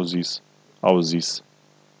casă, că au zis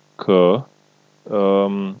că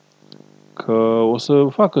o să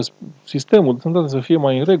facă sistemul să fie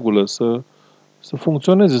mai în regulă, să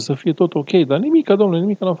funcționeze, să fie tot ok, dar nimica, domnule,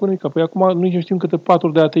 nimica n-a făcut nimica. Păi acum nici nu știm câte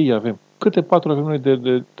paturi de ATI avem. Câte paturi avem noi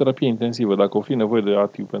de terapie intensivă, dacă o fi nevoie de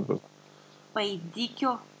ATI pentru asta? Păi zic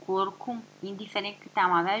eu, cu oricum, indiferent câte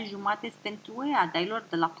am avea, jumate pentru ăia, dai lor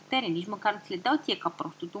de la putere, nici măcar nu ți le dau ție ca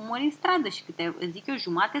prostul, tu mori în stradă și câte, zic eu,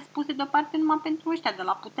 jumate spuse deoparte numai pentru ăștia de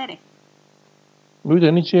la putere. Uite,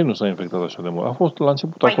 nici ei nu s-a infectat așa de mult. A fost la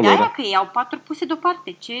început păi acolo. Păi de-aia că ei au paturi puse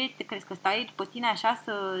deoparte. Ce te crezi că stai după tine așa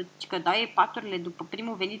că dai paturile după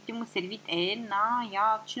primul venit, primul servit?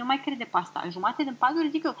 Și nu mai crede pe asta. Jumate din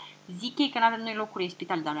paturi, zic ei că nu avem noi locuri în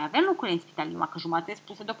spital, dar noi avem locuri în spital, numai că jumate sunt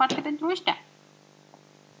puse deoparte pentru ăștia.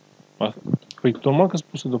 Păi normal că sunt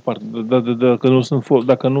puse deoparte.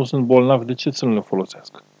 Dacă nu sunt bolnavi, de ce să nu le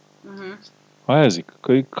folosească? Aia zic.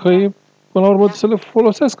 Că e, până la urmă, să le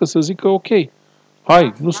folosească, să zică ok.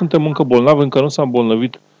 Hai, nu suntem încă bolnavi, încă nu s-a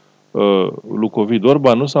îmbolnăvit lui COVID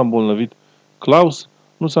Orban, nu s-a îmbolnăvit Klaus,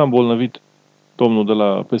 nu s-a îmbolnăvit domnul de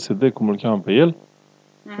la PSD, cum îl cheamă pe el.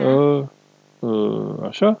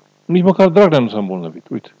 Așa. Nici măcar Dragnea nu s-a îmbolnăvit.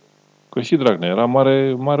 Uite. Că și Dragnea era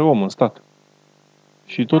mare om în stat.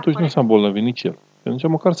 Și totuși nu s-a îmbolnăvit nici el. Deci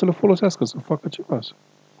măcar să le folosească, să facă ceva.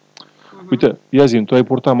 Uite, ia zi-mi, tu ai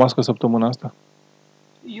purtat mască săptămâna asta?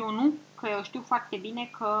 Eu nu, că eu știu foarte bine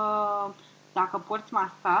că dacă porți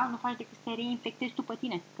masca, nu faci decât să te reinfectezi tu pe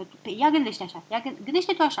tine. Că ia gândește așa,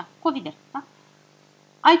 gândește tu așa, COVID, da?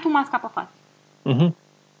 Ai tu masca pe față.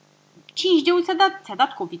 5G-ul ți-a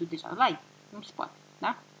dat COVID-ul deja, l-ai, nu se poate,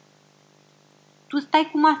 da? Tu stai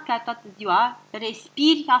cu masca toată ziua,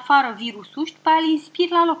 respiri afară virusul și după aia îl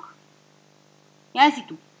inspiri la loc. Ia zi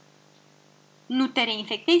tu. Nu te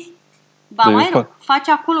reinfectezi? Ba mai rău, faci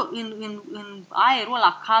acolo, în aerul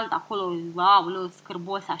ăla cald, acolo, wow,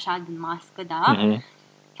 scârbos așa din mască, da?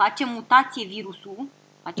 Face mutație virusul,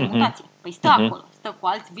 mutație. Păi stă acolo, stă cu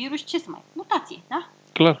alți virus, ce să mai? Mutație, da?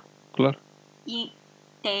 Clar.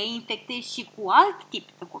 Te infectezi și cu alt tip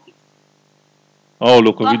de COVID.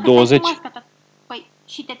 Aoleu, COVID-20. Păi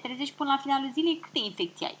și te trezești până la finalul zilei, câte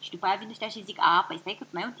infecții ai? Și după aia vin ăștia și zic, păi stai că tu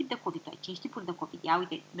mai ai un tip de COVID, tu ai 5 tipuri de COVID, ia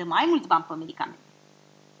uite, dă mai mulți bani pe medicamente.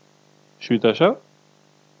 Și uite așa,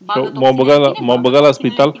 m-am băgat la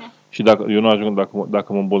spital și dacă eu nu ajung,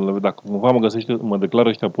 dacă mă îmbolnăvesc, dacă cumva mă declară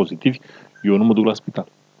ăștia pozitivi, eu nu mă duc la spital.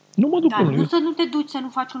 Nu mă duc. Dar nu să nu te duci, să nu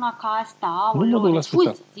faci una ca asta, nu mă duc la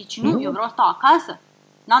spital. Zici, eu vreau să stau acasă,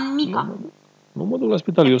 n-am nimica. Nu mă duc la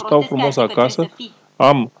spital, eu stau frumos acasă,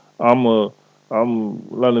 am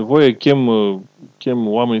la nevoie, chem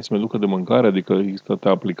oamenii să-mi ducă de mâncare, adică există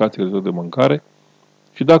aplicații de mâncare.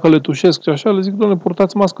 Și dacă le tușesc și așa, le zic, doamne,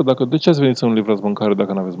 purtați mască. De ce ați venit să nu livrați mâncare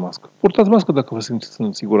dacă nu aveți mască? Purtați mască dacă vă simțiți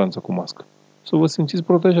în siguranță cu mască. Să vă simțiți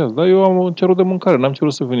protejați. Dar eu am cerut de mâncare, n-am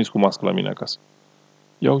cerut să veniți cu mască la mine acasă.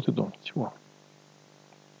 Ia uite, domnule, ce oameni.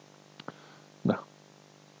 Da.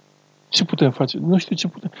 Ce putem face? Nu știu ce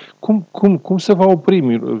putem. Cum se va opri,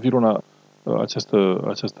 Viruna,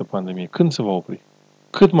 această pandemie? Când se va opri?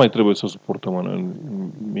 Cât mai trebuie să o suportăm în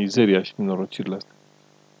mizeria și nenorocirile astea?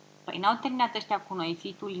 Păi n-au terminat ăștia cu noi,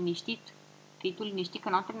 fii tu liniștit că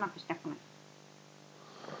n-au terminat ăștia cu noi.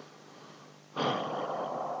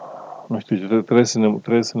 Nu știu,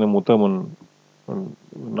 trebuie să ne mutăm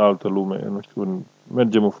în altă lume, nu știu,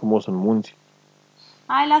 mergem frumos în munți.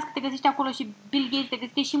 Hai, las că te găsești acolo și Bill Gates te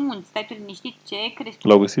găsește și munți, stai tu liniștit, ce crezi tu?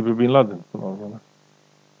 L-au găsit pe Bin Laden.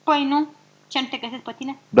 Păi nu, ce nu te găsesc pe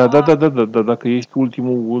tine? Da, dacă ești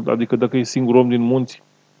ultimul, adică dacă ești singur om din munți,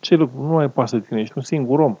 nu mai pasă de tine, ești un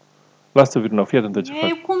singur om. Lasă, Viruna, fii atentă ce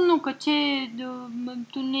faci. că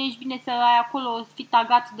tu nu ești bine să ai acolo, să fii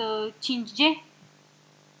tagat de 5G?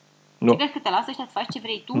 Nu. Crezi că te lasă ăștia să faci ce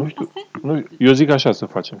vrei tu? Nu știu. Astfel? Nu, eu zic așa să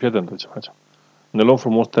facem. Fii atentă ce facem. Ne luăm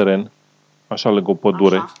frumos teren, așa lângă o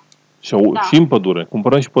pădure, Așa. și în pădure.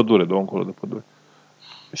 Cumpărăm și pădure, de încolo de pădure.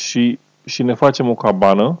 Și ne facem o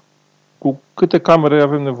cabană cu câte camere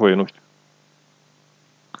avem nevoie, nu știu.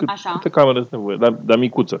 Câte camere sunt nevoie, dar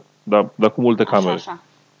micuță, dar cu multe camere. Așa.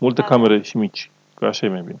 Multe camere și mici, că așa e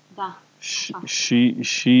mai bine. Da.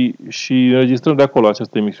 Și înregistrăm de acolo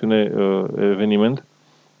această emisiune, eveniment,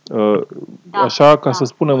 așa ca să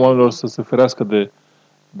spunem oamenilor să se ferească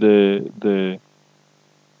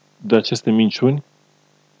de aceste minciuni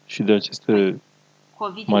și de aceste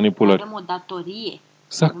manipulări. Avem o datorie.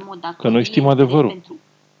 Exact, că noi știm adevărul.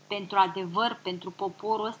 Pentru adevăr, pentru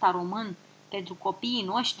poporul ăsta român, pentru copiii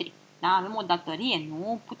noștri. Da? Avem o datorie.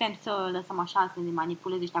 Nu putem să lăsăm așa să ne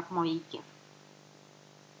manipuleze ăștia cum au ei chef.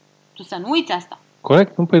 Tu să nu uiți asta.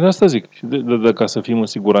 Corect, nu, păi de asta zic. Și ca să fim în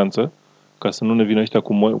siguranță, ca să nu ne vină ăștia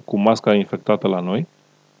cu masca infectată la noi,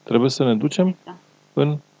 trebuie să ne ducem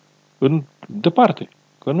în departe.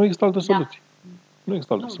 Că nu există altă soluție. Nu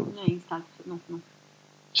există altă soluție. Nu există altă soluție. Nu.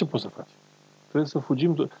 Ce poți să faci? Trebuie să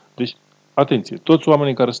fugim. Deci, atenție, toți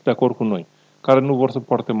oamenii care sunt de acord cu noi, care nu vor să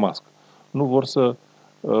poarte mască, nu vor să...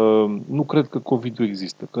 nu cred că COVID-ul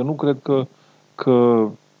există, că nu cred că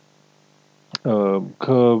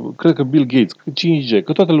cred că Bill Gates, că 5G,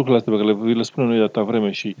 că toate lucrurile astea pe care le spunem noi de atâta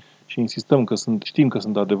vreme și insistăm că știm că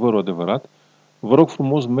sunt adevărul adevărat, vă rog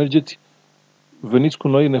frumos, veniți cu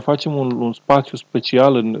noi, ne facem un spațiu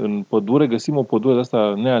special în pădure, găsim o pădure de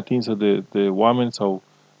asta neatinsă de oameni sau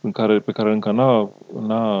pe care încă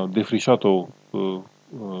n-a defrișat-o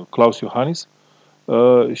Klaus Iohannis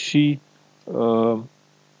și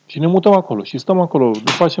ne mutăm acolo și stăm acolo,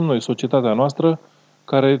 ne facem noi societatea noastră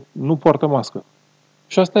care nu poartă mască.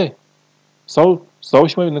 Și asta e. Sau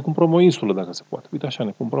și mai ne cumpărăm o insulă, dacă se poate. Uite așa,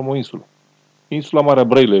 ne cumpărăm o insulă. Insula Marea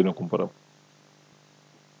Brăilei ne cumpărăm.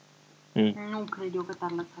 Nu cred eu că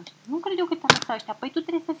te-ar lăsa ăștia. Păi tu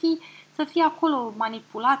trebuie să fii acolo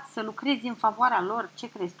manipulat, să lucrezi în favoarea lor. Ce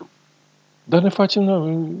crezi tu? Dar ne facem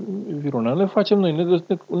noi, Viruna,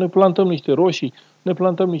 ne plantăm niște roșii, ne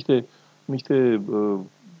plantăm niște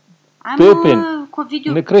pepeni,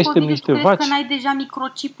 ne creștem niște vaci. Că n-ai deja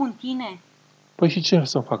microchipul în tine? Păi și ce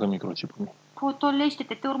să facă microchipul?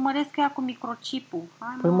 Potolește-te, te urmăresc ea cu microchipul.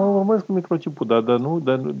 Păi mă urmăresc cu microchipul, dar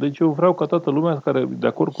deci eu vreau ca toată lumea care e de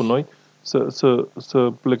acord cu noi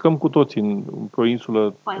să plecăm cu toții pe o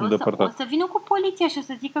insulă îndepărtată. O să vină cu poliția și o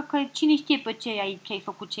să zică că cine știe pe ce ai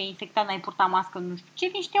făcut, ce ai infectat, n-ai purtat mască, nu știu ce,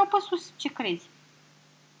 vin și te iau pe sus, ce crezi?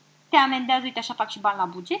 Te amendează, uite, așa fac și bani la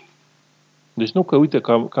buget? Deci nu, că uite,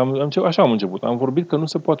 așa am început. Am vorbit că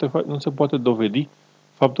nu se poate dovedi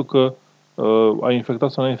faptul că a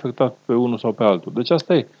infectat sau n-a infectat pe unul sau pe altul. Deci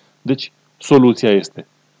asta e. Deci soluția este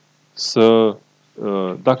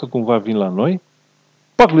dacă cumva vin la noi,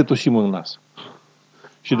 pac, le tușim în nas.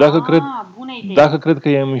 Și dacă cred că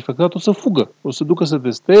i-am infectat, o să fugă. O să ducă să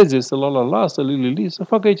testeze, să să să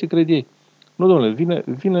facă aici ce cred ei. Nu, domnule,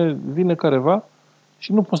 vine careva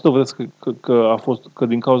și nu poți să dovedesc că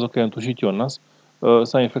din cauza că i-am tușit eu în nas,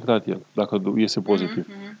 s-a infectat el, dacă iese pozitiv.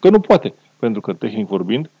 Că nu poate, pentru că, tehnic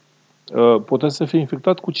vorbind, poate să fie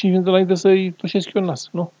infectat cu 5 minute înainte să-i tușesc eu în nas,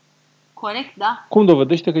 nu? Corect, da. Cum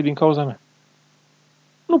dovedește că e din cauza mea?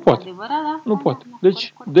 Nu poate. Adevărat, da. Nu poate.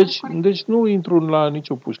 Deci nu intru la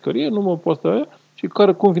nicio pușcărie, nu mă pot să... Și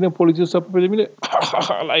cum vine polițistul să aproape de mine,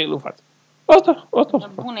 la el în față. Asta o să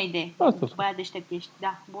fac. Bună idee. Băiat deștept ești.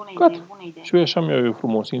 Da, bună idee. Și eu așa mi-au eu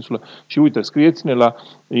frumos insulă. Și uite, scrieți-ne la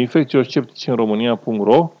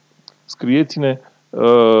infecțioscepticinromânia.ro, scrieți-ne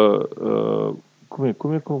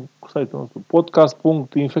cum e cu site-ul nostru?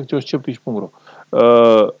 podcast.infecțiosceptici.ro.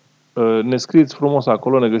 Ne scrieți frumos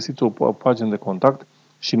acolo, ne găsiți o pagină de contact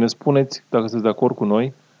și ne spuneți, dacă sunteți de acord cu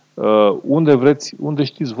noi, unde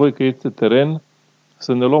știți voi că este teren,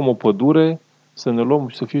 să ne luăm o pădure,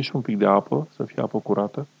 să fie și un pic de apă, să fie apă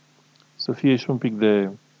curată, să fie și un pic de,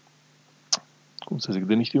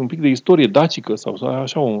 un pic de istorie dacică sau așa,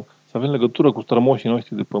 să avem legătură cu strămoșii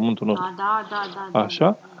noștri de pământul nostru. Da.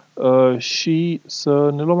 Așa. Și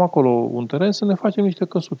să ne luăm acolo un teren, să ne facem niște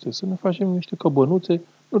căsuțe, să ne facem niște căbănuțe,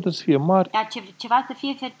 nu trebuie să fie mari. Dar ceva să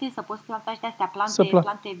fie fertil, să poți planta și de-astea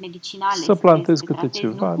plante medicinale. Să plantezi câte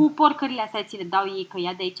ceva. Nu cu porcările astea ți le dau ei, că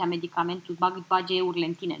ia de aici medicamentul, bage eurile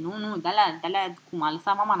în tine. Nu, de-alea cum a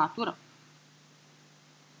lăsat mama natură.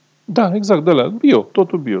 Da, exact, de-alea,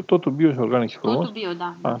 totul bio și organic și frumos. Totul bio,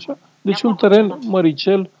 da. Așa. Deci un teren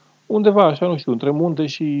măricel, undeva așa, nu știu, între munte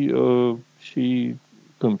și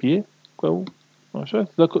câmpie, Așa?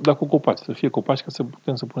 Dacă copaci, să fie copaci ca să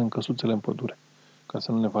putem să punem căsuțele în pădure. Ca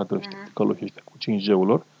să nu ne vadă ăștia, ticăloșii ăștia cu 5G-ul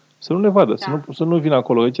lor, să nu ne vadă, Da. să nu vină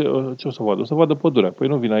acolo. Aici, ce o să vadă? O să vadă pădurea. Păi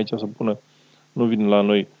nu vin aici să pună, nu vin la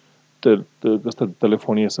noi ăsta de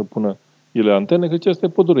telefonie să pună ele antene, că asta e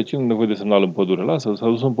pădure. Cine are nevoie de semnal în pădure? Lasă-l, s-a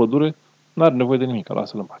dus în pădure, n-are nevoie de nimic,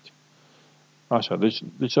 lasă-l în pace. Așa,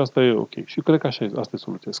 deci asta e ok. Și cred că asta e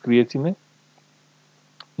soluția. Scrieți-ne,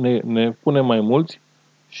 ne punem mai mulți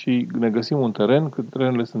și ne găsim un teren, că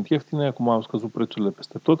terenurile sunt ieftine, acum au scăzut prețurile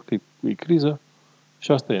peste tot, că e criză,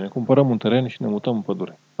 și asta e, ne cumpărăm un teren și ne mutăm în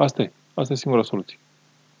pădure. Asta e singura soluție.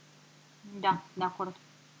 Da, de acord.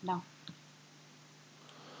 Da.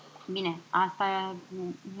 Bine, asta e.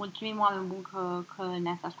 Mulțumim, oameni buni, că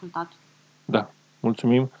ne-ați ascultat. Da,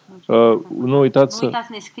 mulțumim. Mulțumim. Nu uitați să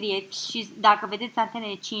ne scrieți și dacă vedeți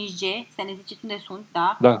antenele 5G, să ne ziceți unde sunt,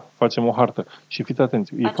 da? Da, facem o hartă. Și fiți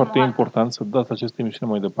atenți, e foarte important să dați aceste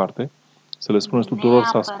emisiuni mai departe, să le spuneți tuturor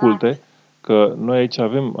să asculte, că noi aici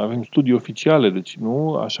avem studii oficiale, deci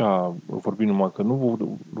nu așa vorbim numai, că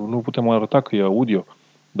nu putem arăta că e audio,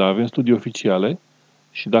 dar avem studii oficiale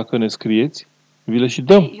și dacă ne scrieți, vi le și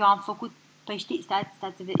dăm. Eu am făcut, păi știi,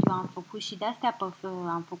 stați, eu am făcut și de-astea,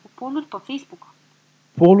 am făcut poll-uri pe Facebook.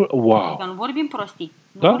 Wow! Adică nu vorbim prostii.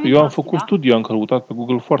 Eu am făcut studii, am căutat pe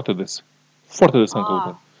Google foarte des. Foarte des am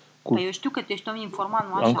căutat. Păi eu știu că tu ești om informat,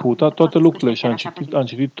 nu așa. Am căutat toate lucrurile și am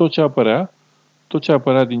citit tot ce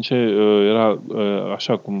apărea din ce era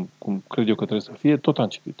așa cum cred eu că trebuie să fie, tot am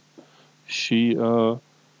citit. Și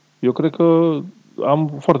eu cred că am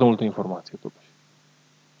foarte multă informație totuși.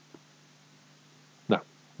 Da.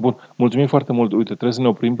 Bun. Mulțumim foarte mult. Uite, trebuie să ne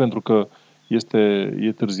oprim pentru că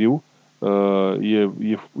e târziu.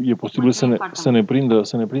 E posibil să ne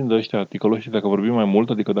prindă ăștia ticăloșii dacă vorbim mai mult,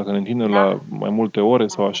 adică dacă ne întindem la mai multe ore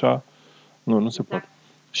sau așa. Nu se poate.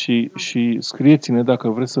 Și scrieți-ne dacă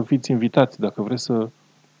vreți să fiți invitați, dacă vreți să,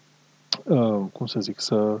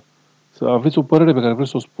 să aveți o părere pe care vreți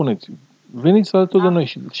să o spuneți. Veniți alături de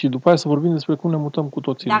noi și după aia să vorbim despre cum ne mutăm cu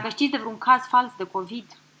toții. Dacă știți de vreun caz fals de COVID.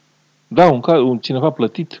 Da, cineva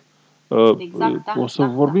plătit. O să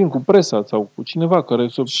vorbim cu presa sau cu cineva care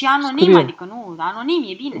să și anonim, scrie. Adică nu, anonim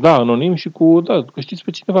e bine. Da, anonim și că știți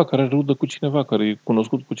pe cineva care rudă cu cineva, care e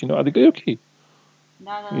cunoscut cu cineva. Adică e ok.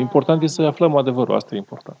 Important e să aflăm adevărul. Asta e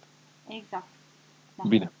important. Exact. Da.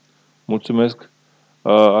 Bine. Mulțumesc.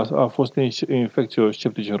 A fost infecție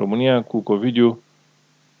sceptice în România cu COVID-ul.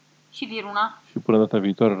 Și Viruna. Și până data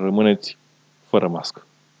viitoare rămâneți fără mască.